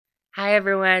Hi,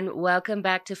 everyone. Welcome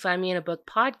back to Find Me in a Book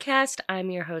podcast. I'm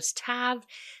your host, Tav,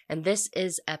 and this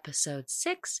is episode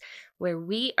 6, where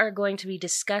we are going to be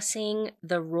discussing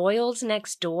The Royals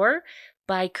Next Door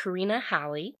by Karina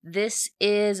Halle. This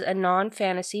is a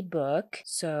non-fantasy book,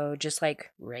 so just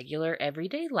like regular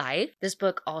everyday life. This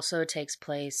book also takes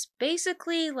place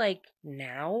basically like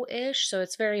now-ish, so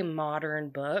it's a very modern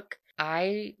book.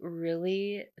 I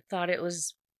really thought it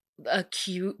was a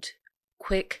cute,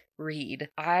 quick read.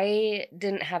 I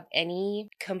didn't have any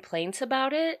complaints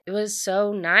about it. It was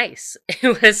so nice.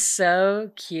 It was so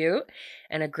cute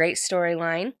and a great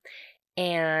storyline.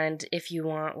 And if you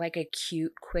want like a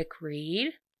cute, quick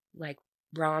read, like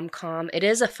rom-com, it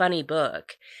is a funny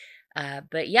book.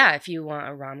 But yeah, if you want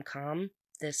a rom-com,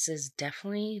 this is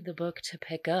definitely the book to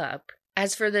pick up.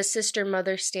 As for the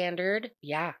sister-mother standard,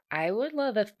 yeah, I would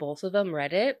love if both of them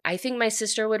read it. I think my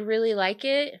sister would really like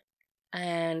it.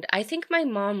 And I think my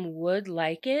mom would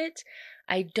like it.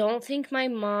 I don't think my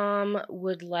mom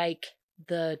would like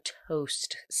the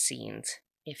toast scenes,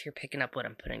 if you're picking up what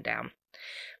I'm putting down.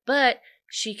 But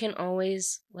she can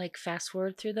always, like, fast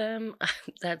forward through them.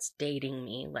 That's dating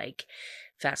me. Like,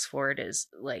 fast forward is,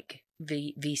 like,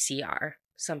 VCR.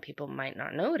 Some people might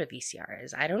not know what a VCR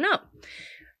is. I don't know.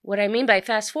 What I mean by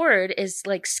fast forward is,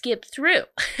 like, skip through.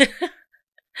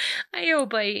 I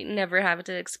hope I never have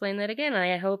to explain that again. And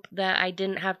I hope that I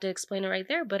didn't have to explain it right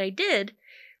there, but I did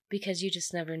because you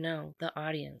just never know the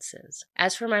audiences.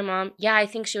 As for my mom, yeah, I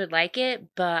think she would like it,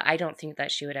 but I don't think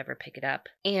that she would ever pick it up.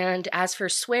 And as for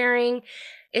swearing,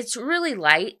 it's really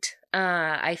light.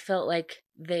 I felt like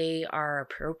they are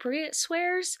appropriate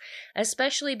swears,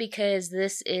 especially because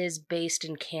this is based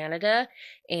in Canada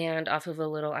and off of a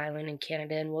little island in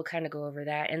Canada, and we'll kind of go over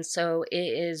that. And so it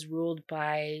is ruled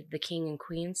by the king and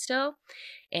queen still.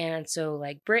 And so,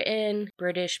 like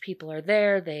British people are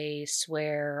there. They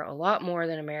swear a lot more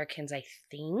than Americans, I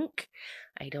think.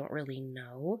 I don't really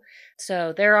know.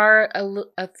 So there are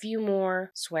a few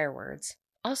more swear words.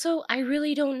 Also, I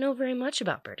really don't know very much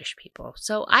about British people,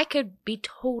 so I could be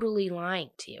totally lying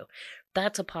to you.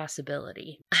 That's a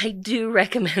possibility. I do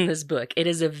recommend this book. It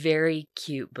is a very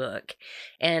cute book,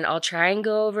 and I'll try and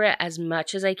go over it as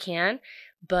much as I can,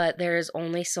 but there is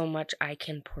only so much I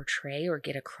can portray or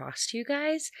get across to you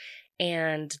guys,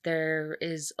 and there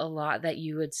is a lot that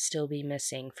you would still be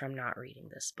missing from not reading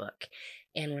this book.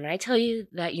 And when I tell you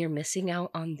that you're missing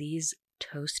out on these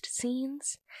toast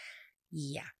scenes,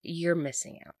 yeah, you're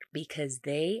missing out because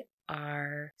they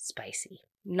are spicy.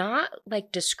 Not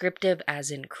like descriptive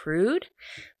as in crude,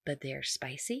 but they're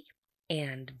spicy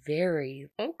and very,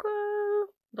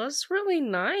 okay, that's really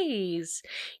nice.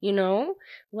 You know,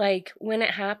 like when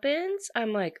it happens,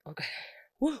 I'm like, okay,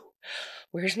 woo,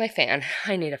 where's my fan?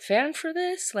 I need a fan for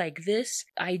this. Like this,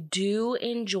 I do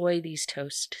enjoy these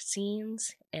toast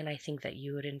scenes, and I think that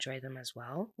you would enjoy them as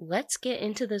well. Let's get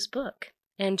into this book.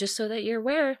 And just so that you're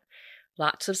aware,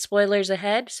 lots of spoilers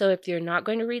ahead, so if you're not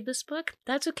going to read this book,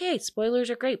 that's okay. Spoilers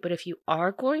are great, but if you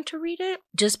are going to read it,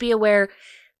 just be aware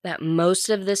that most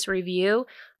of this review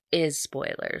is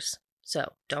spoilers.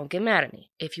 So don't get mad at me.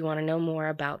 If you want to know more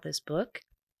about this book,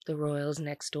 The Royals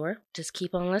Next Door, just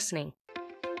keep on listening.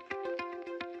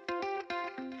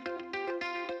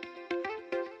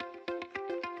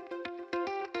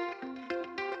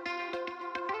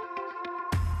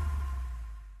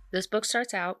 This book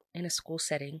starts out in a school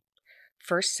setting.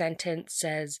 First sentence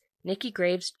says, Nikki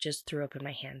Graves just threw up in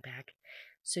my handbag.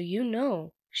 So you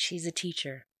know she's a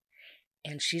teacher.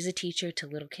 And she's a teacher to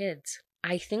little kids.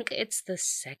 I think it's the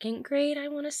second grade, I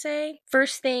want to say.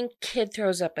 First thing, kid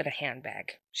throws up in a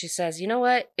handbag. She says, you know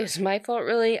what? It was my fault,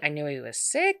 really. I knew he was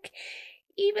sick.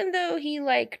 Even though he,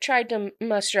 tried to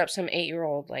muster up some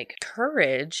 8-year-old,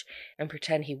 courage and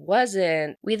pretend he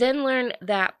wasn't. We then learn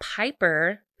that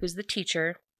Piper, who's the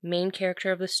teacher, main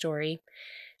character of the story,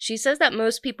 she says that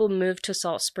most people move to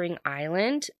Salt Spring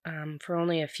Island for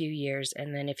only a few years,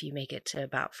 and then if you make it to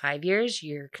about 5 years,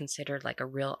 you're considered like a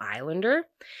real islander.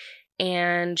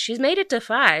 And she's made it to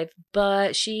 5,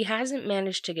 but she hasn't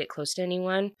managed to get close to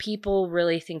anyone. People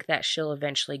really think that she'll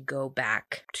eventually go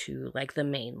back to like the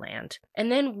mainland.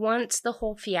 And then once the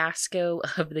whole fiasco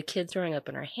of the kid throwing up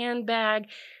in her handbag,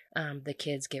 the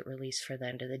kids get released for the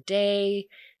end of the day,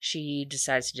 she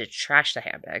decides to trash the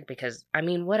handbag because, I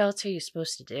mean, what else are you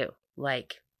supposed to do?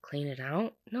 Like, clean it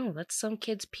out? No, that's some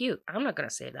kid's puke. I'm not going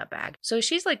to save that bag. So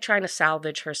she's trying to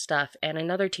salvage her stuff, and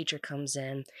another teacher comes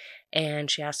in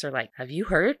and she asks her, have you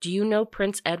heard? Do you know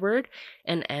Prince Edward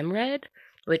and Emred?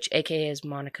 Which aka is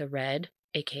Monica Red,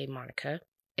 aka Monica,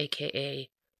 aka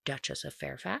Duchess of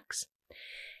Fairfax.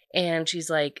 And she's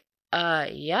like,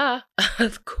 Yeah,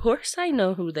 of course I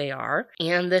know who they are.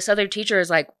 And this other teacher is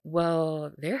like,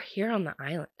 well, they're here on the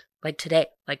island, like today,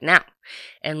 like now,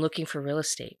 and looking for real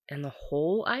estate. And the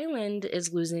whole island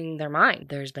is losing their mind.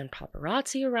 There's been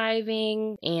paparazzi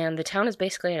arriving, and the town is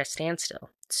basically at a standstill.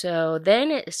 So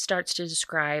then it starts to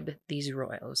describe these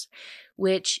royals,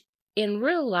 which in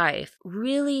real life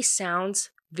really sounds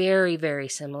very, very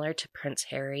similar to Prince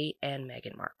Harry and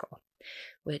Meghan Markle.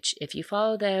 Which, if you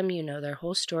follow them, you know their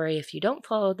whole story. If you don't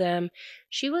follow them,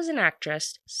 she was an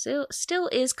actress, still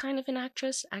is kind of an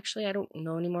actress. Actually, I don't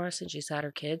know anymore since she's had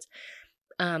her kids.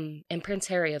 And Prince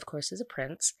Harry, of course, is a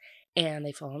prince. And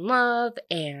they fall in love,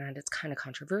 and it's kind of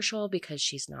controversial because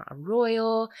she's not a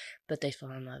royal, but they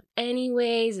fall in love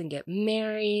anyways and get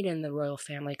married, and the royal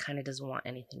family kind of doesn't want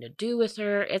anything to do with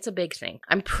her. It's a big thing.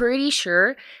 I'm pretty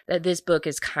sure that this book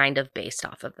is kind of based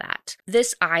off of that.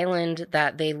 This island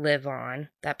that they live on,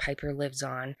 that Piper lives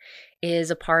on,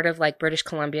 is a part of like British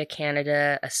Columbia,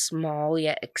 Canada, a small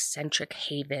yet eccentric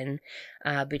haven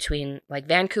between like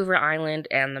Vancouver Island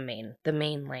and the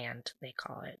mainland, they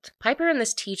call it. Piper and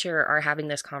this teacher are having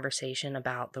this conversation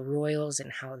about the royals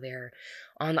and how they're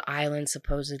on the island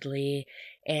supposedly,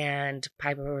 and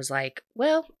Piper was like,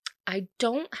 well, I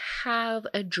don't have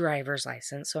a driver's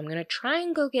license, so I'm gonna try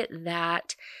and go get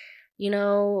that.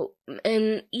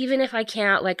 And even if I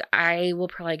can't, like, I will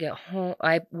probably go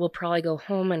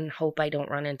home and hope I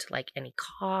don't run into, like, any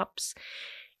cops.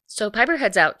 So Piper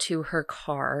heads out to her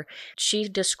car. She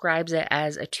describes it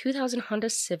as a 2000 Honda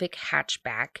Civic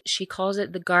hatchback. She calls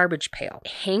it the garbage pail.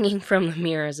 Hanging from the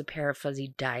mirror is a pair of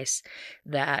fuzzy dice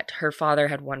that her father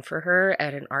had won for her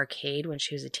at an arcade when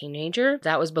she was a teenager.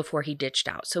 That was before he ditched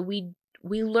out. So we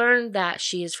learned that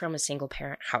she is from a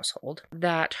single-parent household,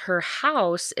 that her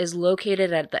house is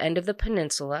located at the end of the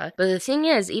peninsula. But the thing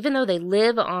is, even though they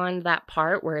live on that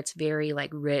part where it's very, like,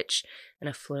 rich and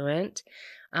affluent,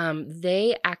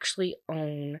 they actually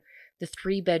own the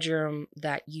 3-bedroom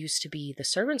that used to be the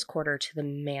servants' quarter to the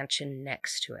mansion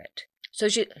next to it. So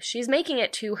she's making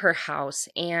it to her house,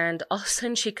 and all of a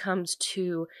sudden she comes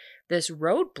to this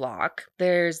roadblock.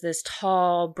 There's this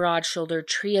tall, broad-shouldered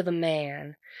tree of a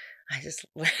man.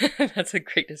 That's a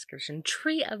great description.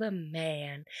 Tree of a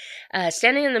man.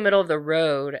 Standing in the middle of the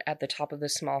road at the top of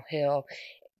this small hill.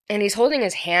 And he's holding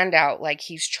his hand out like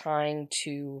he's trying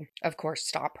to, of course,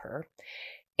 stop her.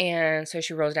 And so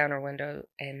she rolls down her window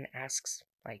and asks,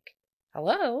 like,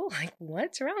 hello? Like,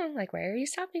 what's wrong? Like, why are you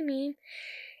stopping me?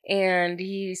 And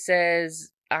he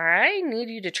says, I need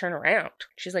you to turn around.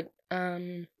 She's like,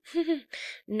 no,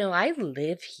 I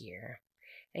live here.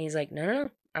 And he's like, no,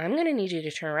 I'm going to need you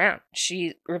to turn around.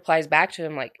 She replies back to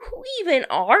him like, who even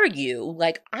are you?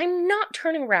 Like, I'm not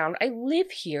turning around. I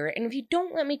live here. And if you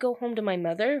don't let me go home to my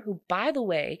mother, who, by the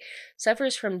way,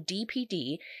 suffers from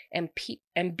DPD and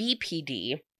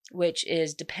BPD, which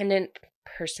is dependent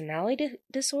personality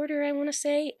disorder, I want to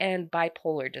say, and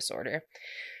bipolar disorder.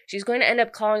 She's going to end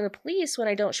up calling the police when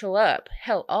I don't show up.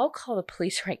 Hell, I'll call the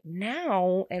police right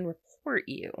now and report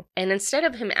you. And instead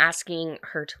of him asking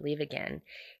her to leave again,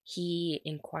 he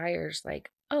inquires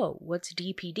like, oh, what's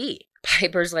DPD?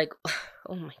 Piper's like,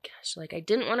 oh my gosh, like, I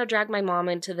didn't want to drag my mom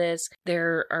into this.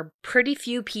 There are pretty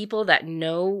few people that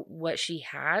know what she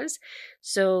has.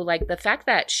 So, like, the fact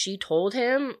that she told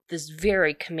him, this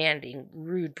very commanding,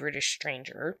 rude British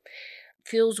stranger,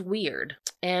 feels weird.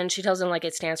 And she tells him, like,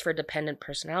 it stands for dependent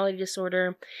personality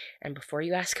disorder. And before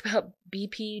you ask about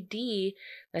BPD,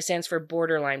 that stands for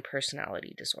borderline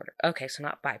personality disorder. Okay, so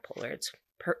not bipolar, it's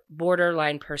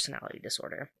borderline personality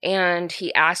disorder. And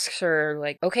he asks her,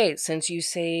 like, okay, since you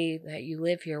say that you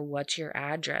live here, what's your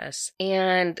address?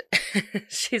 And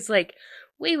she's like,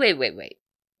 wait.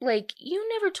 Like, you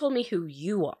never told me who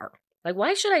you are. Like,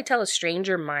 why should I tell a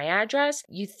stranger my address?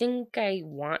 You think I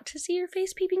want to see your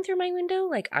face peeping through my window?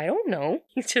 Like, I don't know.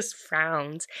 He just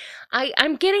frowns.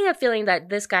 I'm getting a feeling that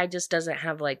this guy just doesn't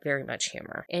have, like, very much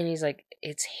humor. And he's like,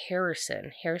 it's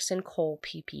Harrison Cole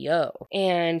PPO.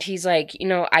 And he's like,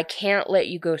 I can't let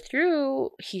you go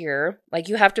through here. Like,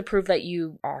 you have to prove that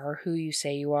you are who you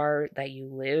say you are, that you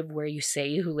live where you say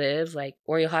you live, like,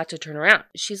 or you'll have to turn around.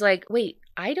 She's like, wait,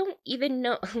 I don't even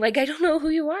know, like, I don't know who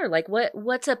you are. Like,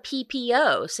 what's a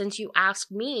PPO? Since you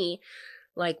asked me,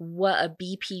 like, what a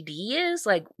BPD is,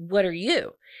 like, what are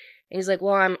you? And he's like,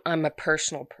 well, I'm a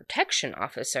personal protection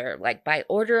officer, like, by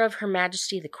order of Her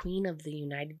Majesty the Queen of the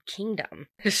United Kingdom.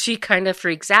 She kind of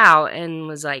freaks out and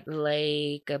was like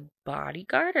a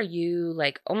bodyguard? Are you,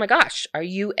 like, oh my gosh, are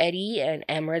you Eddie and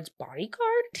Emred's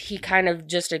bodyguard? He kind of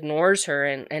just ignores her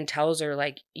and tells her,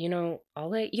 like, I'll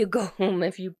let you go home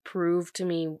if you prove to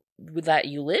me that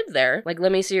you live there. Like,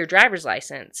 let me see your driver's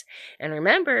license. And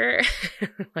remember,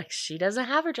 like, she doesn't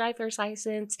have her driver's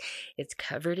license. It's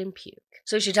covered in puke.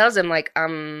 So she tells him, like, I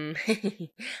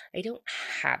don't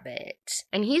have it.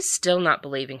 And he's still not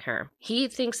believing her. He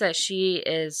thinks that she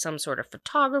is some sort of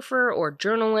photographer or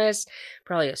journalist,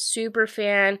 probably a super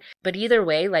fan. But either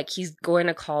way, like, he's going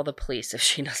to call the police if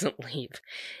she doesn't leave.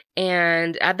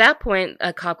 And at that point,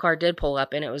 a cop car did pull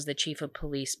up, and it was the chief of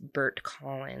police, Bert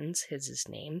Collins, his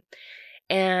name.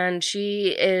 And she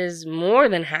is more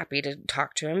than happy to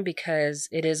talk to him because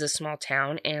it is a small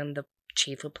town and the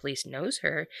chief of police knows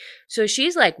her. So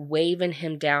she's like waving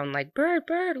him down like, Bert,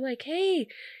 like, hey,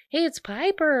 it's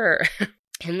Piper.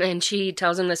 And then she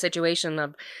tells him the situation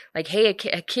of like, hey,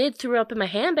 a kid threw up in my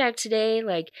handbag today.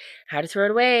 Like, how to throw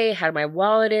it away, had my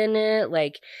wallet in it.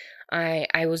 Like,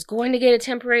 I was going to get a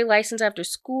temporary license after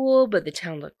school, but the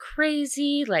town looked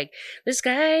crazy. Like, this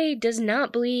guy does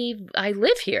not believe I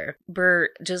live here.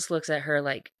 Bert just looks at her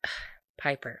like,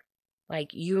 Piper,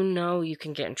 like, you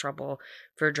can get in trouble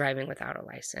for driving without a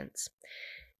license.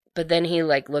 But then he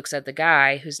like looks at the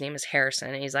guy whose name is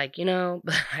Harrison, and he's like,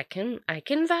 I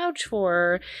can vouch for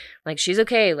her. Like, she's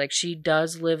okay. Like, she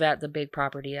does live at the big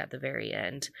property at the very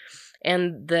end.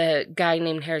 And the guy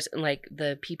named Harrison, like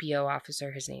the PPO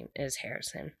officer, his name is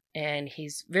Harrison. And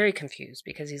he's very confused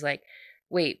because he's like,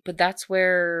 wait, but that's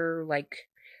where, like,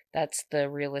 that's the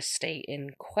real estate in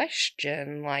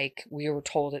question. Like, we were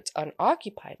told it's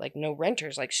unoccupied, like no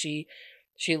renters. Like, she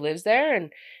lives there.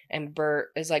 And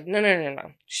Bert is like,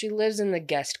 no. She lives in the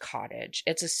guest cottage.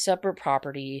 It's a separate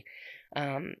property.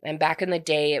 And back in the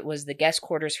day, it was the guest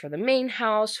quarters for the main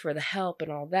house, for the help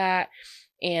and all that.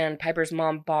 And Piper's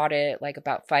mom bought it like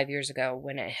about 5 years ago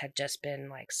when it had just been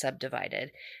like subdivided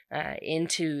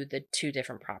into the two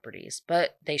different properties.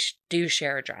 But they do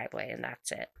share a driveway, and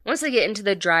that's it. Once they get into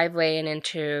the driveway and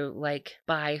into like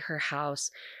by her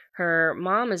house, her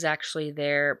mom is actually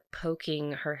there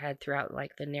poking her head throughout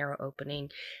like the narrow opening,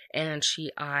 and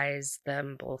she eyes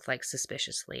them both like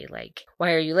suspiciously, like,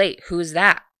 why are you late? Who's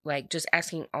that? Like, just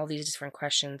asking all these different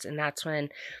questions. And that's when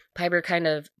Piper kind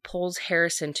of pulls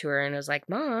Harrison to her and is like,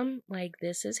 Mom, like,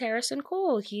 this is Harrison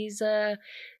Cole. He's our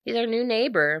new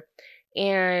neighbor.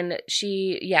 And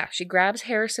she grabs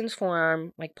Harrison's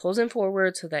forearm, like pulls him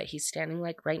forward so that he's standing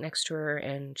like right next to her,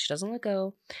 and she doesn't let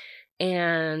go.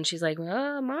 And she's like,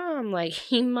 oh, Mom, like,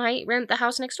 he might rent the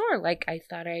house next door. Like, I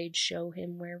thought I'd show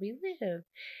him where we live.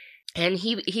 And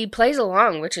he plays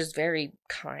along, which is very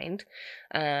kind,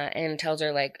 and tells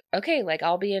her, like, okay, like,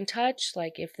 I'll be in touch.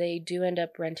 Like, if they do end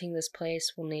up renting this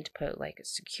place, we'll need to put, like, a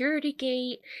security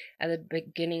gate at the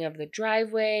beginning of the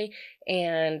driveway,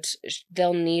 and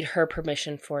they'll need her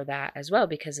permission for that as well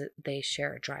because they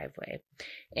share a driveway.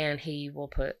 And he will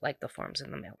put, like, the forms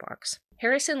in the mailbox.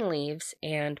 Harrison leaves,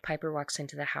 and Piper walks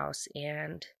into the house,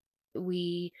 and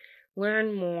we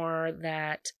learn more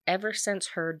that ever since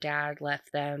her dad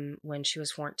left them when she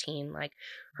was 14, like,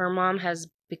 her mom has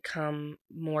become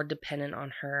more dependent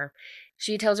on her.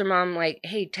 She tells her mom, like,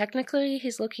 hey, technically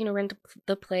he's looking to rent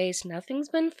the place. Nothing's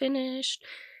been finished.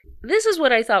 This is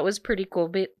what I thought was pretty cool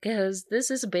because this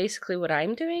is basically what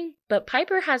I'm doing. But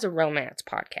Piper has a romance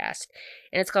podcast,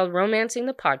 and it's called Romancing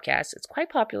the Podcast. It's quite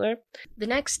popular. The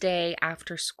next day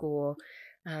after school,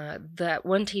 that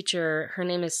one teacher, her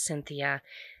name is Cynthia,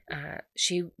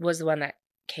 she was the one that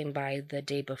came by the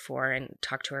day before and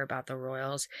talked to her about the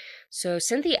Royals. So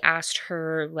Cynthia asked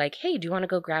her, like, hey, do you want to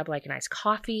go grab like a nice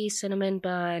coffee, cinnamon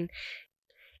bun?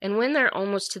 And when they're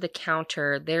almost to the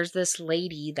counter, there's this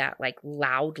lady that like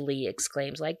loudly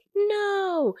exclaims like,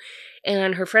 no.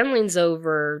 And her friend leans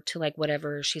over to like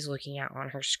whatever she's looking at on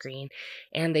her screen,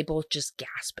 and they both just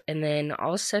gasp. And then all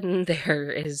of a sudden there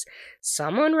is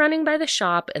someone running by the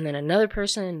shop, and then another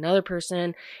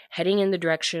person heading in the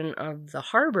direction of the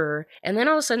harbor. And then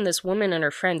all of a sudden this woman and her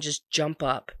friend just jump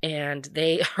up, and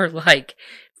they are like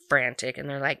frantic, and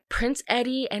they're like, Prince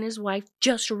Eddie and his wife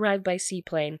just arrived by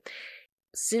seaplane.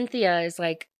 Cynthia is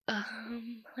like,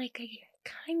 like, I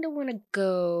kind of want to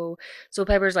go. So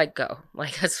Piper's like, go.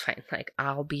 Like, that's fine. Like,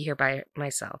 I'll be here by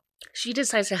myself. She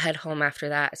decides to head home after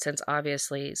that, since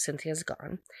obviously Cynthia's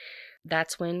gone.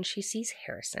 That's when she sees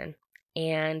Harrison.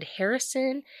 And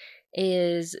Harrison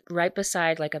is right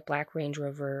beside like a black Range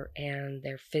Rover, and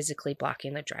they're physically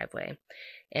blocking the driveway.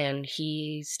 And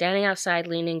he's standing outside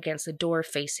leaning against the door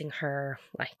facing her,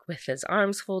 like with his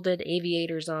arms folded,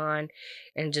 aviators on,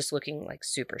 and just looking like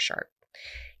super sharp.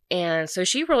 And so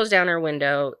she rolls down her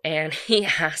window, and he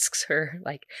asks her,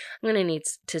 like, I'm going to need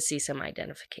to see some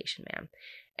identification, ma'am.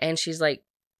 And she's like,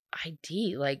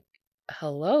 ID? Like,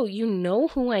 hello, you know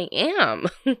who I am.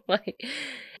 Like,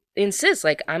 insists,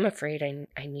 like, I'm afraid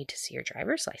I need to see your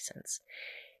driver's license.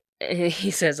 And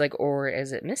he says, like, or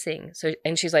is it missing? So,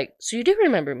 and she's like, so you do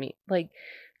remember me? Like,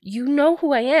 you know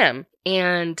who I am.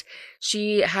 And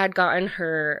she had gotten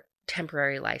her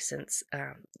temporary license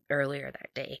earlier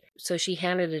that day. So she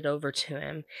handed it over to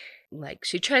him. Like,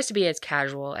 she tries to be as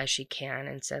casual as she can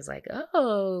and says, like,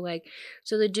 oh, like,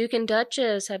 so the Duke and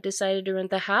Duchess have decided to rent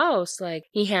the house. Like,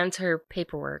 he hands her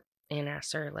paperwork and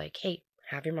asks her, like, hey,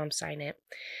 have your mom sign it.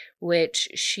 Which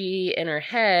she, in her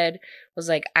head, was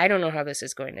like, I don't know how this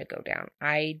is going to go down.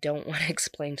 I don't want to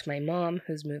explain to my mom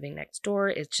who's moving next door.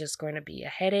 It's just going to be a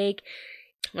headache.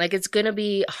 Like, it's going to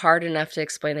be hard enough to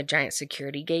explain the giant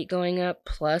security gate going up,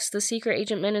 plus the secret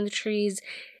agent men in the trees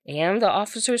and the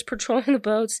officers patrolling the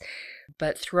boats.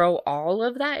 But throw all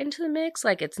of that into the mix,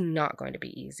 like, it's not going to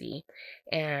be easy.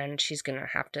 And she's going to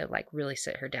have to, like, really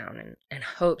sit her down and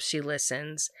hope she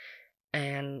listens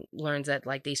and learns that,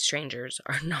 like, these strangers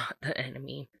are not the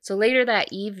enemy. So later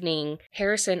that evening,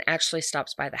 Harrison actually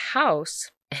stops by the house.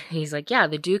 And he's like, yeah,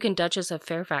 the Duke and Duchess of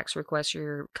Fairfax request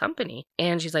your company.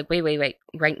 And she's like, wait,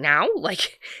 right now?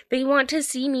 Like, they want to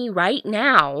see me right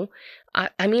now.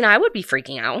 I mean, I would be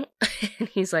freaking out. And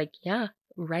he's like, yeah,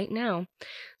 right now.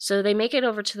 So they make it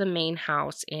over to the main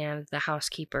house, and the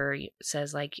housekeeper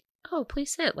says, like, oh,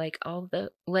 please sit. Like,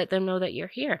 let them know that you're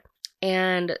here.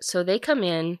 And so they come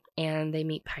in and they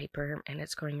meet Piper, and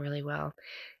it's going really well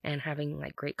and having,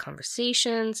 like, great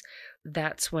conversations.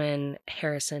 That's when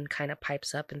Harrison kind of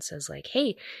pipes up and says, like,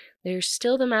 hey, there's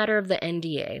still the matter of the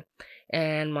NDA.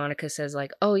 And Monica says,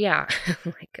 like, oh yeah,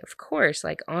 like, of course,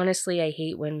 like, honestly, I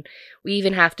hate when we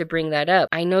even have to bring that up.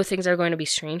 I know things are going to be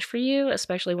strange for you,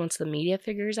 especially once the media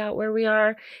figures out where we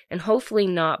are, and hopefully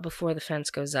not before the fence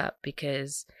goes up,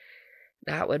 because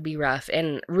that would be rough.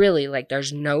 And really, like,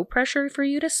 there's no pressure for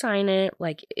you to sign it.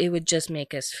 Like, it would just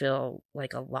make us feel,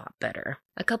 like, a lot better.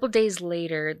 A couple days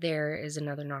later, there is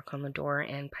another knock on the door,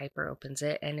 and Piper opens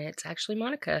it, and it's actually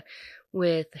Monica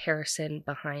with Harrison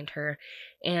behind her.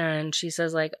 And she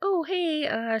says, like, oh, hey,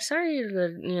 sorry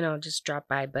to, just drop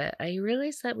by, but I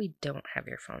realized that we don't have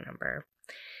your phone number.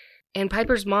 And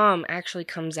Piper's mom actually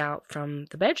comes out from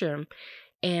the bedroom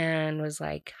and was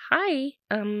like, hi,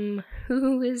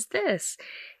 who is this?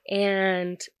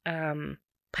 And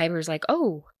Piper's like,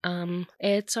 oh,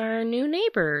 it's our new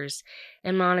neighbors.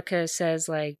 And Monica says,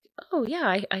 like, oh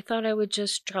yeah, I thought I would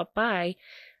just drop by.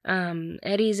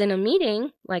 Eddie's in a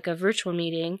meeting, like a virtual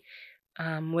meeting,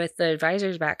 with the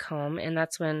advisors back home. And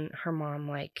that's when her mom,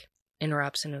 like,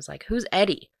 interrupts and was like, who's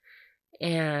Eddie?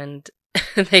 And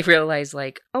they realize,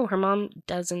 like, oh, her mom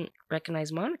doesn't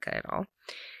recognize Monica at all.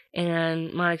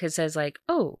 And Monica says, like,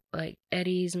 oh, like,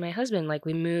 Eddie's my husband. Like,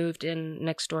 we moved in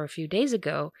next door a few days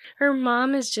ago. Her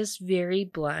mom is just very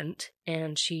blunt,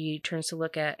 and she turns to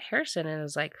look at Harrison and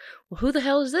is like, well, who the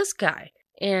hell is this guy?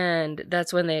 And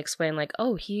that's when they explain, like,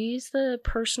 oh, he's the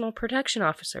personal protection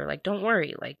officer. Like, don't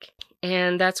worry. Like,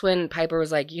 and that's when Piper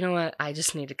was like, you know what? I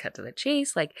just need to cut to the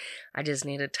chase. Like, I just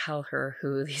need to tell her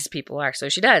who these people are. So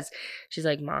she does. She's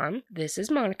like, Mom, this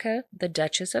is Monica, the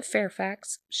Duchess of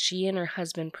Fairfax. She and her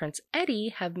husband, Prince Eddie,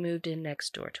 have moved in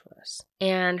next door to us.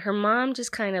 And her mom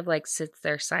just kind of, like, sits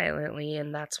there silently.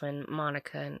 And that's when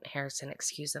Monica and Harrison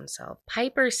excuse themselves.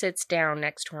 Piper sits down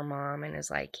next to her mom and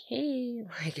is like, hey,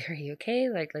 like, are you okay?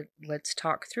 Like, let's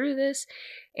talk through this.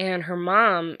 And her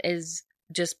mom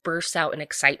just bursts out in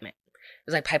excitement. It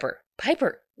was like,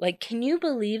 Piper, like, can you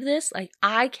believe this? Like,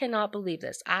 I cannot believe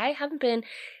this. I haven't been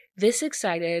this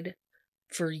excited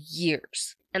for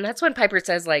years. And that's when Piper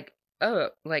says, like, oh,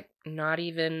 like, not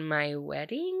even my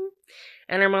wedding?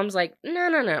 And her mom's like,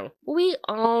 no. We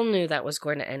all knew that was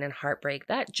going to end in heartbreak.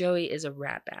 That Joey is a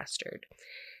rat bastard.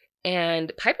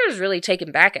 And Piper's really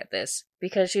taken back at this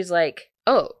because she's like,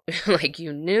 oh, like,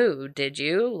 you knew, did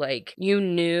you? Like, you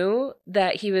knew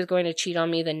that he was going to cheat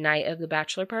on me the night of the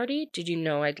bachelor party? Did you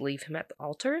know I'd leave him at the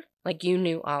altar? Like, you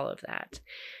knew all of that.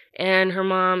 And her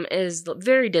mom is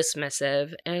very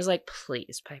dismissive and is like,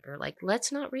 please, Piper, like,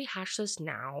 let's not rehash this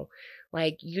now.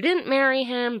 Like, you didn't marry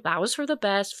him. That was for the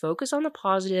best. Focus on the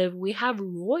positive. We have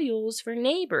royals for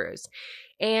neighbors.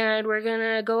 And we're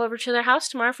going to go over to their house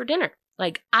tomorrow for dinner.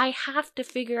 Like, I have to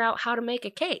figure out how to make a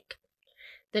cake.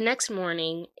 The next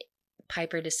morning,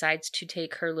 Piper decides to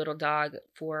take her little dog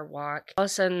for a walk. All of a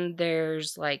sudden,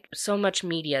 there's, like, so much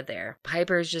media there.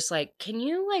 Piper's just like, can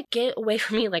you, like, get away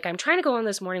from me? Like, I'm trying to go on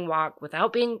this morning walk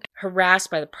without being harassed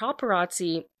by the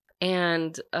paparazzi.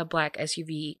 And a black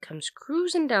SUV comes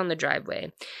cruising down the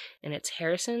driveway. And it's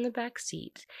Harrison in the back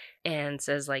seat and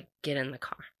says, like, get in the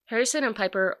car. Harrison and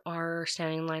Piper are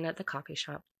standing in line at the coffee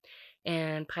shop.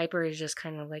 And Piper is just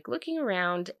kind of like looking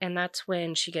around, and that's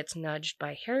when she gets nudged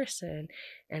by Harrison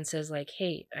and says like,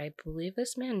 hey, I believe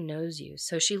this man knows you.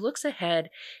 So she looks ahead,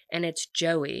 and it's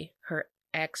Joey, her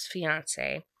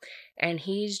ex-fiance, and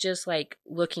he's just like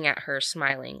looking at her,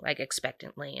 smiling like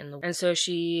expectantly. And so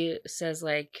she says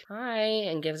like, hi,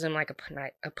 and gives him like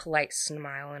a polite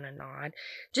smile and a nod,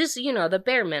 just, you know, the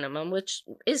bare minimum, which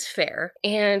is fair.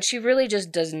 And she really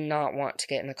just does not want to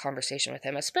get in a conversation with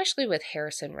him, especially with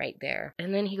Harrison right there.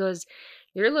 And then he goes,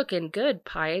 you're looking good,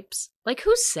 Pipes. Like,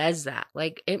 who says that?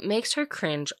 Like, it makes her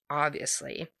cringe,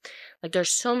 obviously. Like,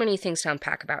 there's so many things to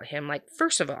unpack about him. Like,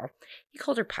 first of all, he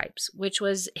called her Pipes, which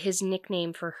was his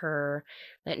nickname for her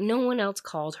that no one else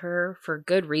called her for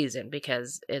good reason,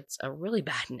 because it's a really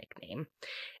bad nickname.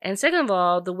 And second of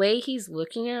all, the way he's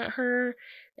looking at her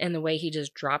and the way he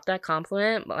just dropped that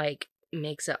compliment, like,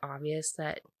 makes it obvious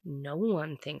that no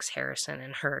one thinks Harrison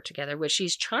and her together, which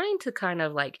she's trying to kind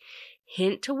of like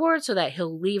hint towards so that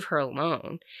he'll leave her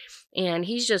alone. And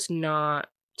he's just not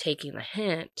taking the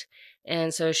hint.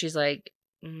 And so she's like,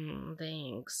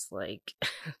 thanks. Like,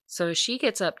 so she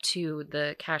gets up to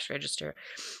the cash register,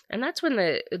 and that's when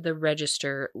the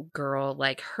register girl,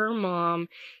 like, her mom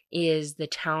is the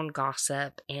town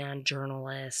gossip and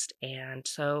journalist, and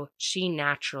so she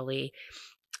naturally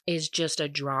is just a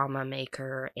drama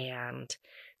maker and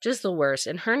just the worst.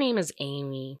 And her name is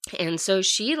Amy. And so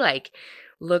she like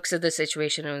looks at the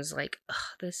situation and was like,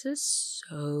 this is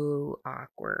so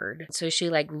awkward. So she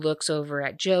like looks over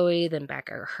at Joey, then back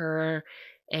at her.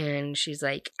 And she's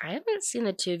like, I haven't seen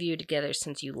the two of you together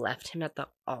since you left him at the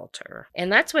altar.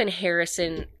 And that's when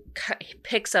Harrison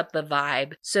picks up the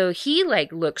vibe. So he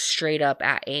like looks straight up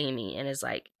at Amy and is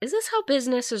like, is this how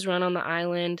business is run on the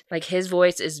island? Like, his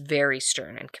voice is very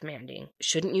stern and commanding.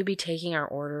 Shouldn't you be taking our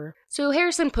order? So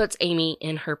Harrison puts Amy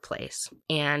in her place,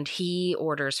 and he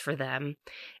orders for them,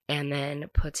 and then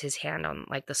puts his hand on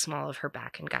like the small of her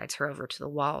back and guides her over to the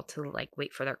wall to like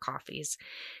wait for their coffees.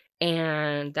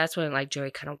 And that's when like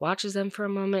Joey kind of watches them for a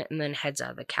moment and then heads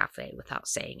out of the cafe without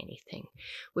saying anything,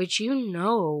 which, you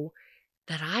know,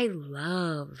 that I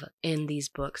love in these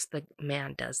books. The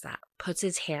man does that, puts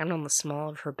his hand on the small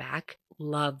of her back.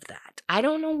 Love that. I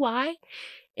don't know why.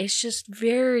 It's just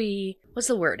very, what's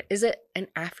the word? Is it an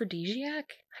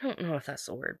aphrodisiac? I don't know if that's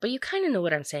the word, but you kind of know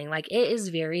what I'm saying. Like, it is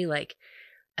very like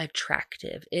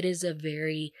attractive. It is a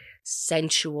very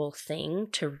sensual thing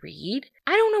to read.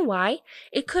 I don't know why.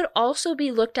 It could also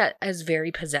be looked at as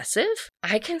very possessive.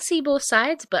 I can see both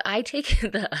sides, but I take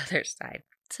the other side.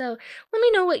 So let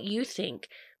me know what you think.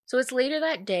 So it's later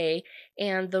that day,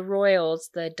 and the royals,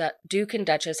 the Duke and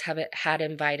Duchess, had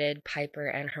invited Piper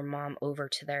and her mom over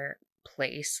to their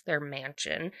place, their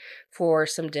mansion, for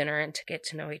some dinner and to get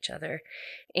to know each other.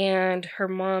 And her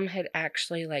mom had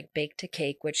actually like baked a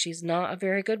cake, which she's not a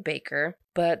very good baker,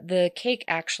 but the cake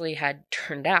actually had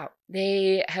turned out.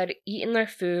 They had eaten their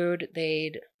food,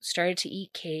 they'd started to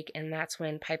eat cake, and that's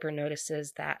when Piper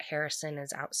notices that Harrison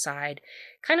is outside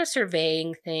kind of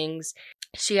surveying things.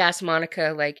 She asked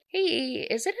Monica, like, hey,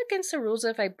 is it against the rules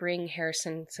if I bring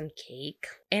Harrison some cake?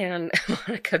 And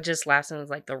Monica just laughs and was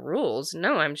like, the rules?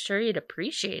 No, I'm sure he'd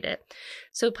appreciate it.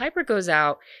 So Piper goes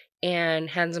out and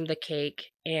hands him the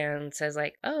cake and says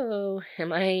like, oh,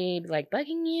 am I like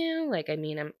bugging you? Like, I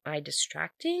mean, am I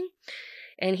distracting?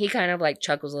 And he kind of like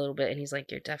chuckles a little bit and he's like,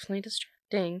 you're definitely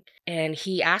distracting. And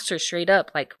he asks her straight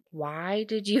up, like, why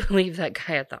did you leave that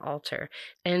guy at the altar?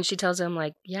 And she tells him,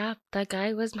 like, yeah, that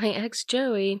guy was my ex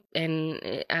Joey.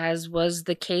 And as was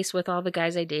the case with all the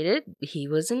guys I dated, he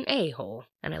was an a-hole.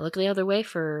 And I looked the other way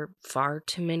for far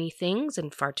too many things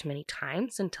and far too many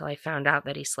times until I found out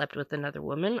that he slept with another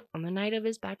woman on the night of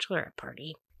his bachelorette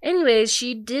party. Anyways,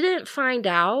 she didn't find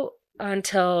out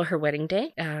until her wedding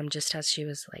day, just as she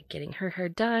was like getting her hair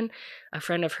done. A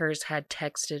friend of hers had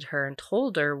texted her and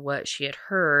told her what she had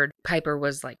heard. Piper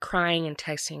was like crying and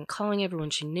texting and calling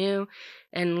everyone she knew,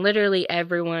 and literally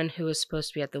everyone who was supposed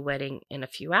to be at the wedding in a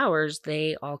few hours,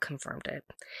 they all confirmed it.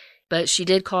 But she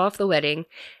did call off the wedding,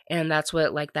 and that's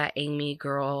what like that Amy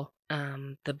girl,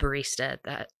 the barista,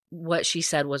 that what she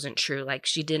said wasn't true. Like,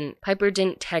 Piper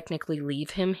didn't technically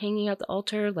leave him hanging at the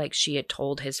altar. Like, she had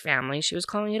told his family she was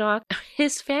calling it off.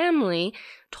 His family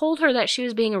told her that she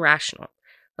was being irrational.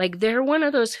 Like, they're one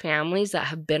of those families that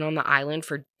have been on the island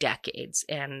for decades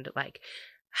and like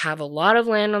have a lot of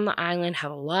land on the island,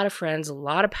 have a lot of friends, a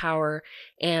lot of power,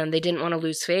 and they didn't want to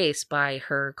lose face by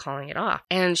her calling it off.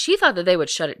 And she thought that they would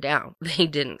shut it down. They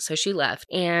didn't, so she left.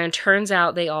 And turns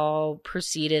out they all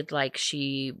proceeded like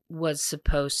she was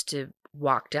supposed to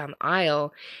walk down the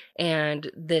aisle,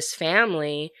 and this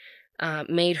family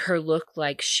made her look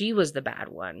like she was the bad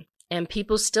one. And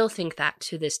people still think that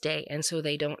to this day. And so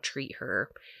they don't treat her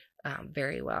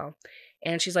very well.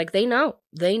 And she's like, they know,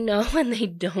 and they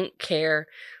don't care.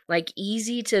 Like,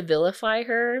 easy to vilify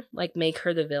her, like make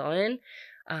her the villain,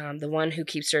 the one who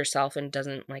keeps to herself and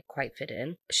doesn't like quite fit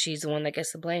in. She's the one that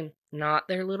gets the blame, not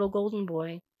their little golden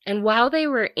boy. And while they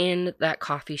were in that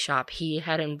coffee shop, he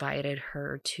had invited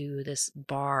her to this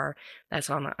bar that's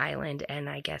on the island. And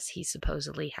I guess he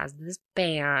supposedly has this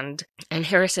band. And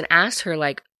Harrison asked her,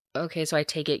 like, okay, so I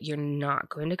take it you're not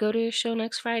going to go to a show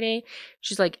next Friday?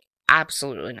 She's like,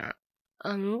 absolutely not.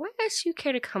 Unless you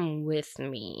care to come with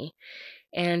me.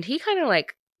 And he kind of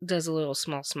like does a little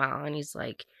small smile and he's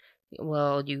like,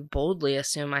 well, you boldly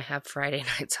assume I have Friday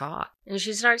nights off. And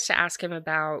she starts to ask him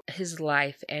about his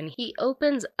life, and he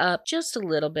opens up just a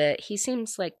little bit. He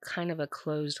seems like kind of a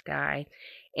closed guy.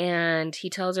 And he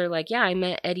tells her, like, yeah, I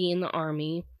met Eddie in the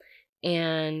army,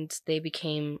 and they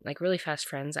became like really fast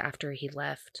friends after he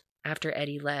left. After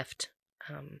Eddie left,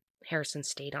 Harrison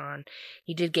stayed on.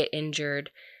 He did get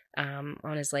injured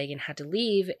on his leg and had to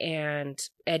leave, and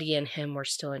Eddie and him were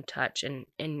still in touch, and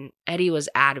Eddie was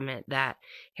adamant that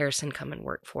Harrison come and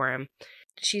work for him.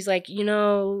 She's like, you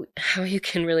know how you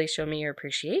can really show me your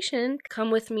appreciation?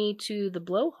 Come with me to the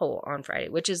Blowhole on Friday,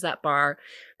 which is that bar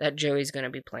that Joey's going to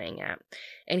be playing at.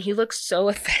 And he looks so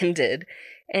offended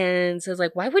and says,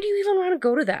 like, why would you even want to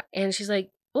go to that? And she's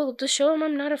like, well, to show them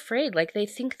I'm not afraid. Like, they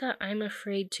think that I'm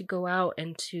afraid to go out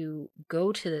and to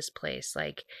go to this place.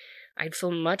 Like, I'd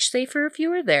feel much safer if you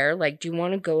were there. Like, do you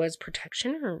want to go as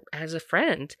protection or as a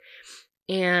friend?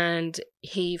 And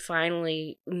he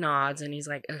finally nods and he's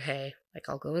like, okay, like,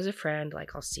 I'll go as a friend.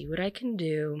 Like, I'll see what I can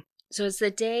do. So it's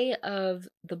the day of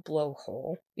the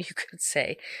Blowhole, you could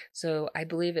say. So I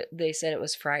believe they said it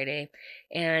was Friday.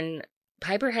 And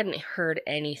Piper hadn't heard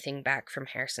anything back from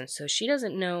Harrison, so she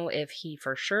doesn't know if he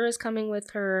for sure is coming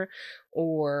with her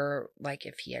or like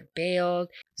if he had bailed.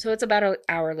 So it's about an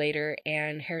hour later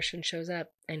and Harrison shows up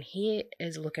and he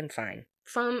is looking fine,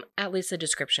 from at least the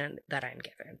description that I'm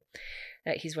given.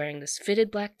 That he's wearing this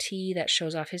fitted black tee that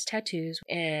shows off his tattoos,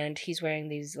 and he's wearing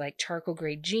these like charcoal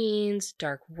gray jeans,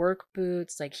 dark work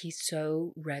boots. Like, he's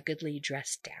so ruggedly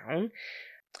dressed down.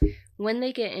 When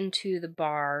they get into the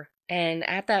bar, and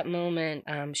at that moment,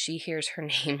 she hears her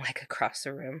name like across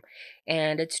the room.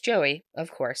 And it's Joey,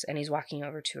 of course. And he's walking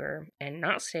over to her and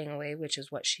not staying away, which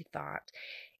is what she thought.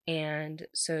 And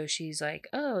so she's like,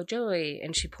 oh, Joey.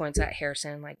 And she points at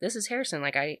Harrison, like, this is Harrison.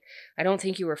 Like, I don't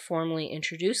think you were formally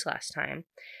introduced last time.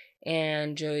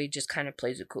 And Joey just kind of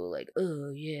plays it cool, like,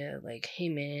 oh, yeah, like, hey,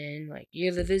 man, like,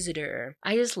 you're the visitor.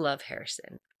 I just love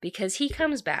Harrison because he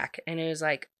comes back and it was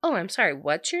like, oh, I'm sorry,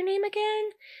 what's your name again?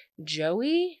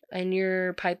 Joey? And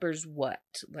you're Piper's what?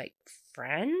 Like,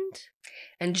 friend?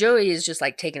 And Joey is just,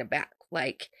 like, taken aback.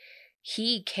 Like,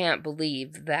 he can't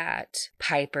believe that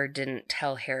Piper didn't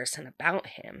tell Harrison about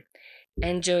him.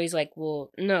 And Joey's like,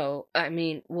 well, no, I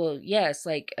mean, well, yes,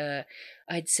 like,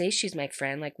 I'd say she's my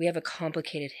friend. Like, we have a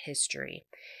complicated history.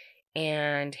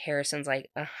 And Harrison's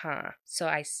like, uh-huh, so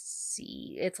I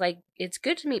see. It's like, it's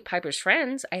good to meet Piper's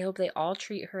friends. I hope they all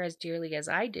treat her as dearly as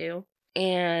I do.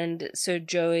 And so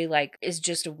Joey, like, is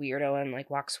just a weirdo and, like,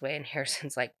 walks away. And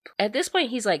Harrison's like, at this point,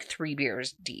 he's, like, 3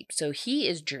 beers deep. So he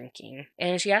is drinking.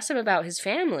 And she asks him about his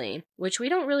family, which we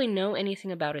don't really know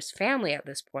anything about his family at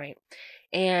this point.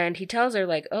 And he tells her,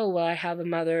 like, oh, well, I have a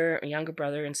mother, a younger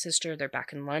brother and sister. They're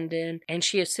back in London. And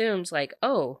she assumes, like,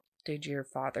 oh, did your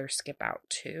father skip out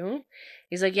too?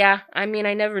 He's like, yeah, I mean,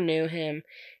 I never knew him.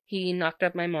 He knocked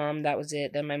up my mom. That was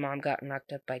it. Then my mom got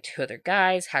knocked up by 2 other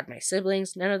guys, had my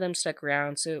siblings. None of them stuck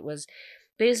around. So it was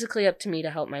basically up to me to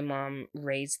help my mom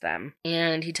raise them.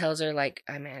 And he tells her, like,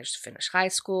 I managed to finish high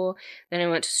school. Then I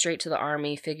went straight to the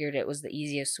army, figured it was the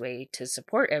easiest way to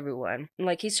support everyone. And,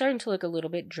 like, he's starting to look a little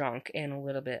bit drunk and a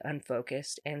little bit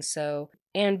unfocused.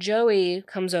 And Joey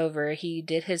comes over, he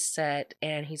did his set,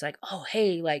 and he's like, oh,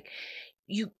 hey, like,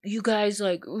 you guys,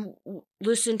 like,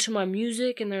 listen to my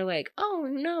music? And they're like, oh,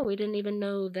 no, we didn't even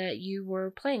know that you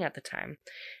were playing at the time.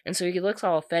 And so he looks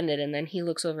all offended, and then he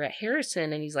looks over at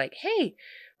Harrison, and he's like, hey,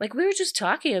 like, we were just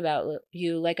talking about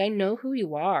you. Like, I know who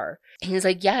you are. And he's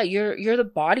like, yeah, you're the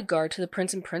bodyguard to the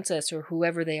prince and princess or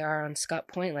whoever they are on Scott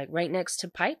Point, like, right next to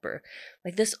Piper.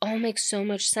 Like, this all makes so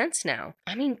much sense now.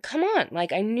 I mean, come on.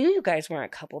 Like, I knew you guys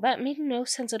weren't a couple. That made no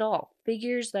sense at all.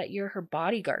 Figures that you're her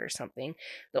bodyguard or something.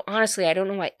 Though, honestly, I don't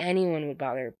know why anyone would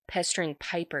bother pestering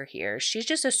Piper here. She's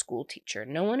just a school teacher.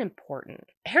 No one important.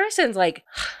 Harrison's like,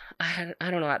 I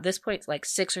don't know. At this point, it's like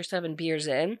 6 or 7 beers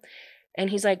in. And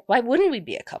he's like, why wouldn't we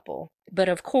be a couple? But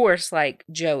of course, like,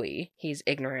 Joey, he's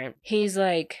ignorant. He's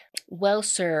like, well,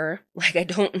 sir, like, I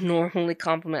don't normally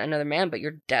compliment another man, but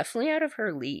you're definitely out of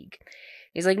her league.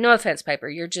 He's like, no offense, Piper,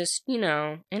 you're just,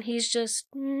 and he's just,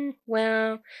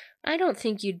 well, I don't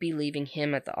think you'd be leaving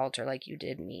him at the altar like you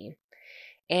did me.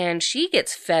 And she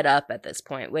gets fed up at this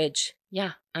point, which,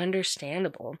 yeah,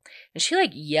 understandable. And she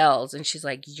like yells and she's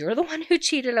like, you're the one who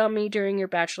cheated on me during your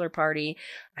bachelor party.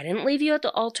 I didn't leave you at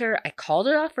the altar. I called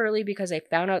it off early because I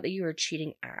found out that you were a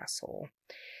cheating asshole.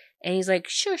 And he's like,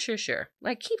 sure.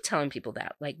 Like, keep telling people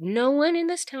that. Like, no one in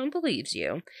this town believes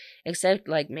you. Except,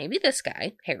 like, maybe this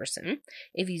guy, Harrison,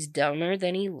 if he's dumber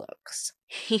than he looks.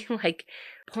 He, like,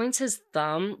 points his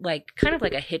thumb, like, kind of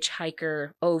like a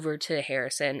hitchhiker over to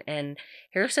Harrison. And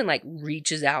Harrison, like,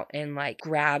 reaches out and, like,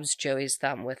 grabs Joey's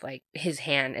thumb with, like, his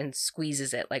hand and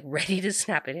squeezes it, like, ready to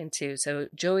snap it in two. So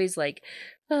Joey's, like,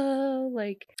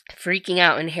 like freaking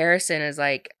out, and Harrison is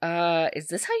like, is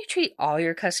this how you treat all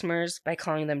your customers, by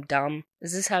calling them dumb?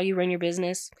 Is this how you run your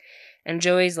business? And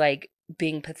Joey's like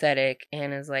being pathetic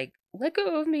and is like, let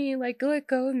go of me, like, let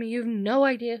go of me. You have no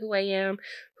idea who I am,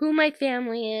 who my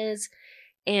family is.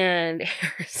 And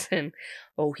Harrison,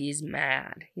 oh, he's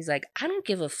mad. He's like, I don't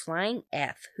give a flying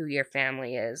F who your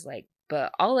family is, like,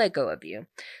 but I'll let go of you.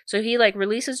 So he, like,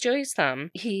 releases Joey's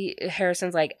thumb.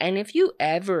 Harrison's like, and if you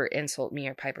ever insult me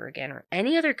or Piper again, or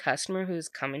any other customer who's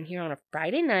coming here on a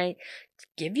Friday night to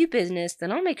give you business,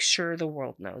 then I'll make sure the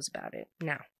world knows about it.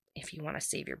 Now, if you want to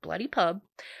save your bloody pub,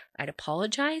 I'd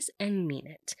apologize and mean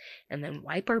it, and then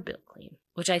wipe our bill clean,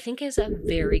 which I think is a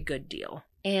very good deal.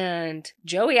 And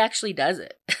Joey actually does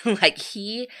it. Like,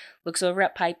 he looks over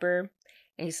at Piper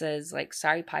and he says, like,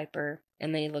 sorry, Piper.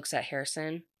 And then he looks at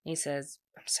Harrison. He says,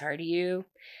 I'm sorry to you.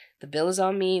 The bill is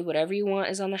on me. Whatever you want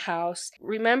is on the house.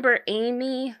 Remember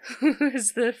Amy, who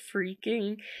is the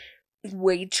freaking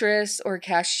waitress or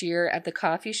cashier at the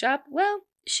coffee shop? Well,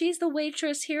 she's the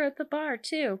waitress here at the bar,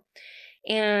 too.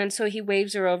 And so he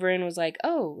waves her over and was like,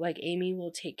 oh, like, Amy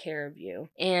will take care of you.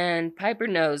 And Piper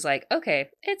knows, like, okay,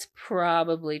 it's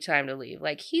probably time to leave.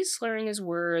 Like, he's slurring his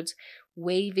words,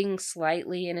 waving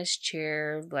slightly in his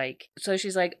chair, like, so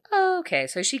she's like, oh, okay.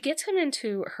 So she gets him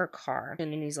into her car,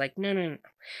 and then he's like, no,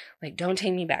 like, don't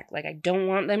take me back, like, I don't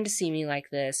want them to see me like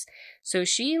this. So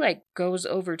she, like, goes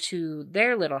over to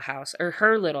their little house, or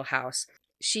her little house.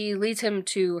 She leads him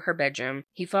to her bedroom.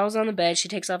 He falls on the bed. She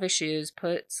takes off his shoes,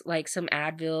 puts, like, some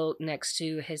Advil next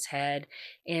to his head,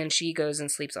 and she goes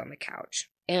and sleeps on the couch.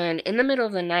 And in the middle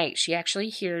of the night, she actually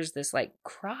hears this, like,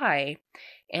 cry.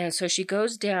 And so she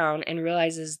goes down and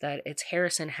realizes that it's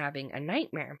Harrison having a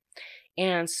nightmare.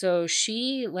 And so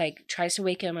she, like, tries to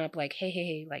wake him up, like,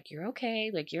 hey, like, you're okay,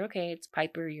 it's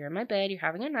Piper, you're in my bed, you're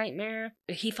having a nightmare.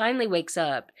 He finally wakes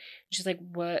up. She's like,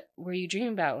 what were you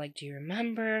dreaming about? Like, do you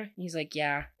remember? He's like,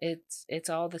 yeah, it's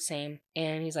all the same.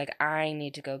 And he's like, I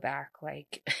need to go back,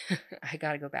 like, I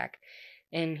gotta go back.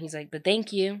 And he's like, but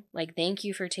thank you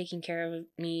for taking care of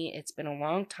me. It's been a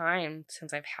long time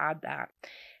since I've had that.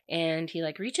 And he,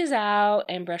 like, reaches out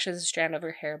and brushes a strand of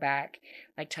her hair back,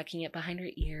 like, tucking it behind her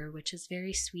ear, which is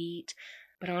very sweet.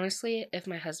 But honestly, if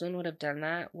my husband would have done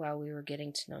that while we were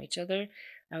getting to know each other,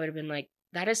 I would have been like,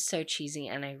 that is so cheesy,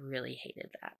 and I really hated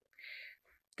that.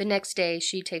 The next day,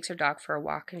 she takes her dog for a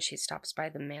walk and she stops by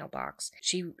the mailbox.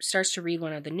 She starts to read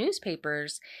one of the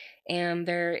newspapers, and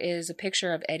there is a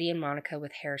picture of Eddie and Monica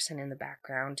with Harrison in the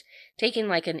background, taken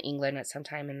like in England at some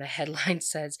time, and the headline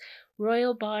says,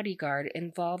 Royal bodyguard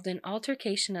involved in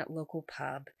altercation at local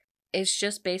pub. It's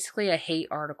just basically a hate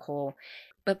article.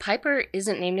 But Piper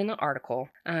isn't named in the article,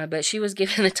 but she was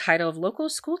given the title of local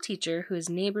school teacher who is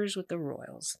neighbors with the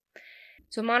Royals.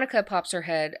 So Monica pops her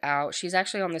head out. She's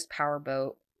actually on this power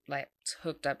boat, like,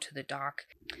 hooked up to the dock.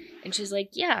 And she's like,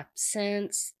 yeah,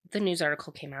 since the news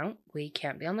article came out, we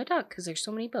can't be on the dock because there's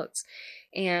so many boats.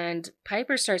 And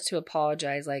Piper starts to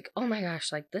apologize, like, oh my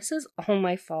gosh, like, this is all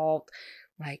my fault.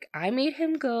 Like, I made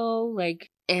him go,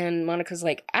 like, and Monica's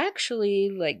like,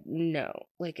 actually, like, no,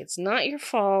 like, it's not your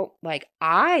fault. Like,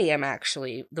 I am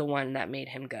actually the one that made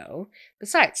him go.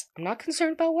 Besides, I'm not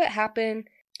concerned about what happened.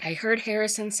 I heard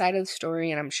Harrison's side of the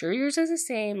story, and I'm sure yours is the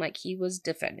same. Like, he was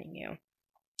defending you.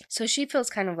 So she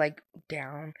feels kind of, like,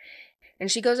 down.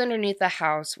 And she goes underneath the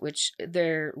house, which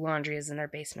their laundry is in their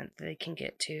basement that they can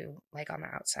get to, like, on the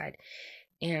outside.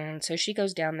 And so she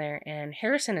goes down there, and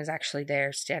Harrison is actually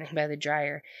there, standing by the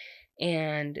dryer.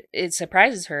 And it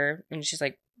surprises her, and she's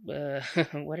like,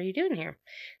 what are you doing here?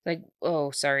 Like,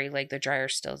 oh, sorry, like, the dryer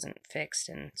still isn't fixed.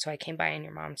 And so I came by, and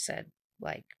your mom said,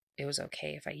 like, it was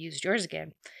okay if I used yours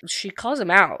again. She calls him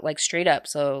out, like, straight up.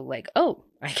 So, like, oh,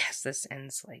 I guess this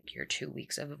ends, like, your 2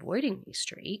 weeks of avoiding me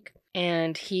streak.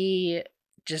 And he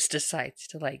just decides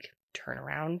to, like, turn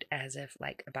around as if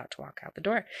like about to walk out the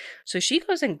door. So she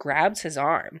goes and grabs his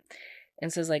arm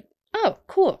and says like, oh,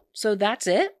 cool. So that's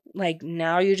it? Like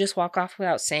now you just walk off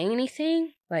without saying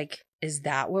anything? Like, is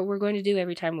that what we're going to do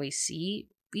every time we see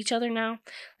each other now?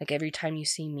 Like every time you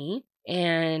see me?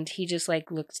 And he just like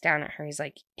looks down at her. He's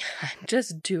like, I'm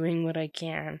just doing what I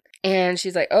can. And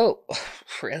she's like, oh,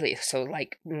 really? So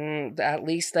like at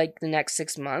least like the next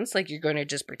 6 months, like you're going to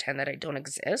just pretend that I don't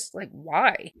exist? Like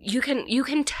why? You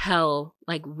can tell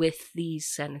like with these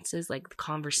sentences, like the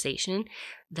conversation,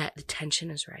 that the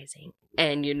tension is rising.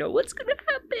 And you know what's going to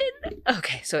happen.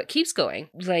 Okay, so it keeps going.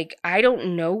 Like, I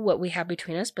don't know what we have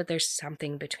between us, but there's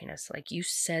something between us. Like, you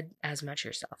said as much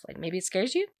yourself. Like, maybe it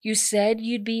scares you. You said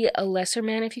you'd be a lesser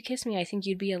man if you kissed me. I think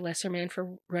you'd be a lesser man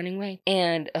for running away.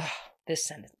 And this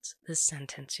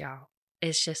sentence, y'all,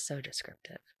 is just so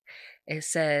descriptive. It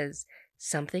says,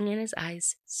 something in his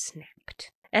eyes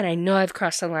snapped. And I know I've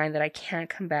crossed a line that I can't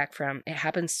come back from. It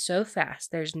happens so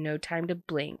fast. There's no time to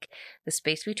blink. The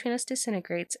space between us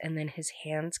disintegrates, and then his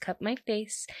hands cup my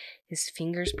face, his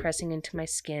fingers pressing into my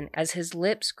skin as his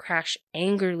lips crash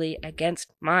angrily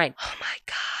against mine. Oh my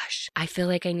gosh. I feel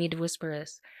like I need to whisper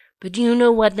this. But do you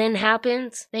know what then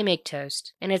happens? They make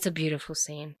toast. And it's a beautiful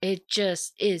scene. It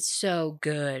just is so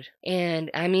good. And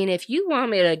I mean, if you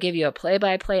want me to give you a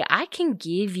play-by-play, I can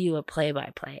give you a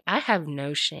play-by-play. I have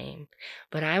no shame.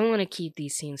 But I want to keep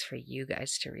these scenes for you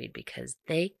guys to read because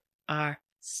they are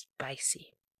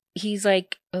spicy. He's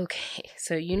like, okay,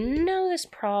 so you know this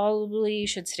probably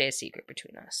should stay a secret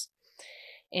between us.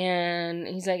 And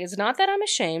he's like, it's not that I'm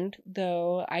ashamed,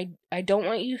 though. I don't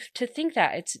want you to think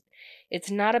that. It's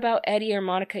not about Eddie or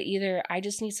Monica either. I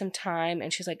just need some time.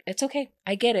 And she's like, it's okay.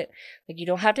 I get it. Like, you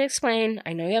don't have to explain.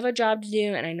 I know you have a job to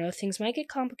do, and I know things might get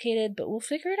complicated, but we'll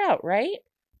figure it out, right?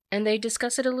 And they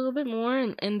discuss it a little bit more,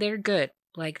 and they're good.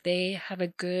 Like, they have a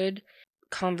good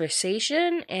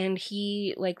conversation, and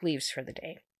he, like, leaves for the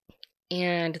day.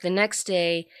 And the next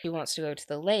day, he wants to go to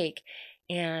the lake.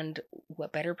 And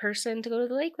what better person to go to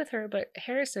the lake with her but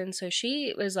Harrison? So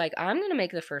she was like, I'm going to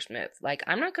make the first move. Like,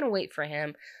 I'm not going to wait for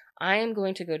him. I am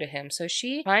going to go to him. So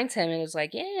she finds him and is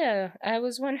like, yeah, I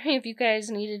was wondering if you guys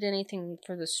needed anything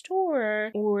for the store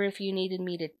or if you needed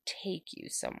me to take you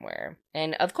somewhere.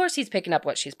 And of course he's picking up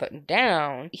what she's putting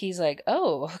down. He's like,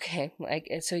 oh, okay. Like,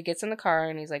 so he gets in the car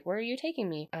and he's like, where are you taking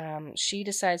me? She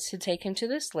decides to take him to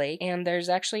this lake, and there's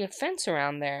actually a fence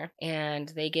around there. And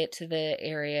they get to the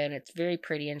area and it's very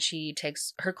pretty, and she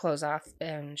takes her clothes off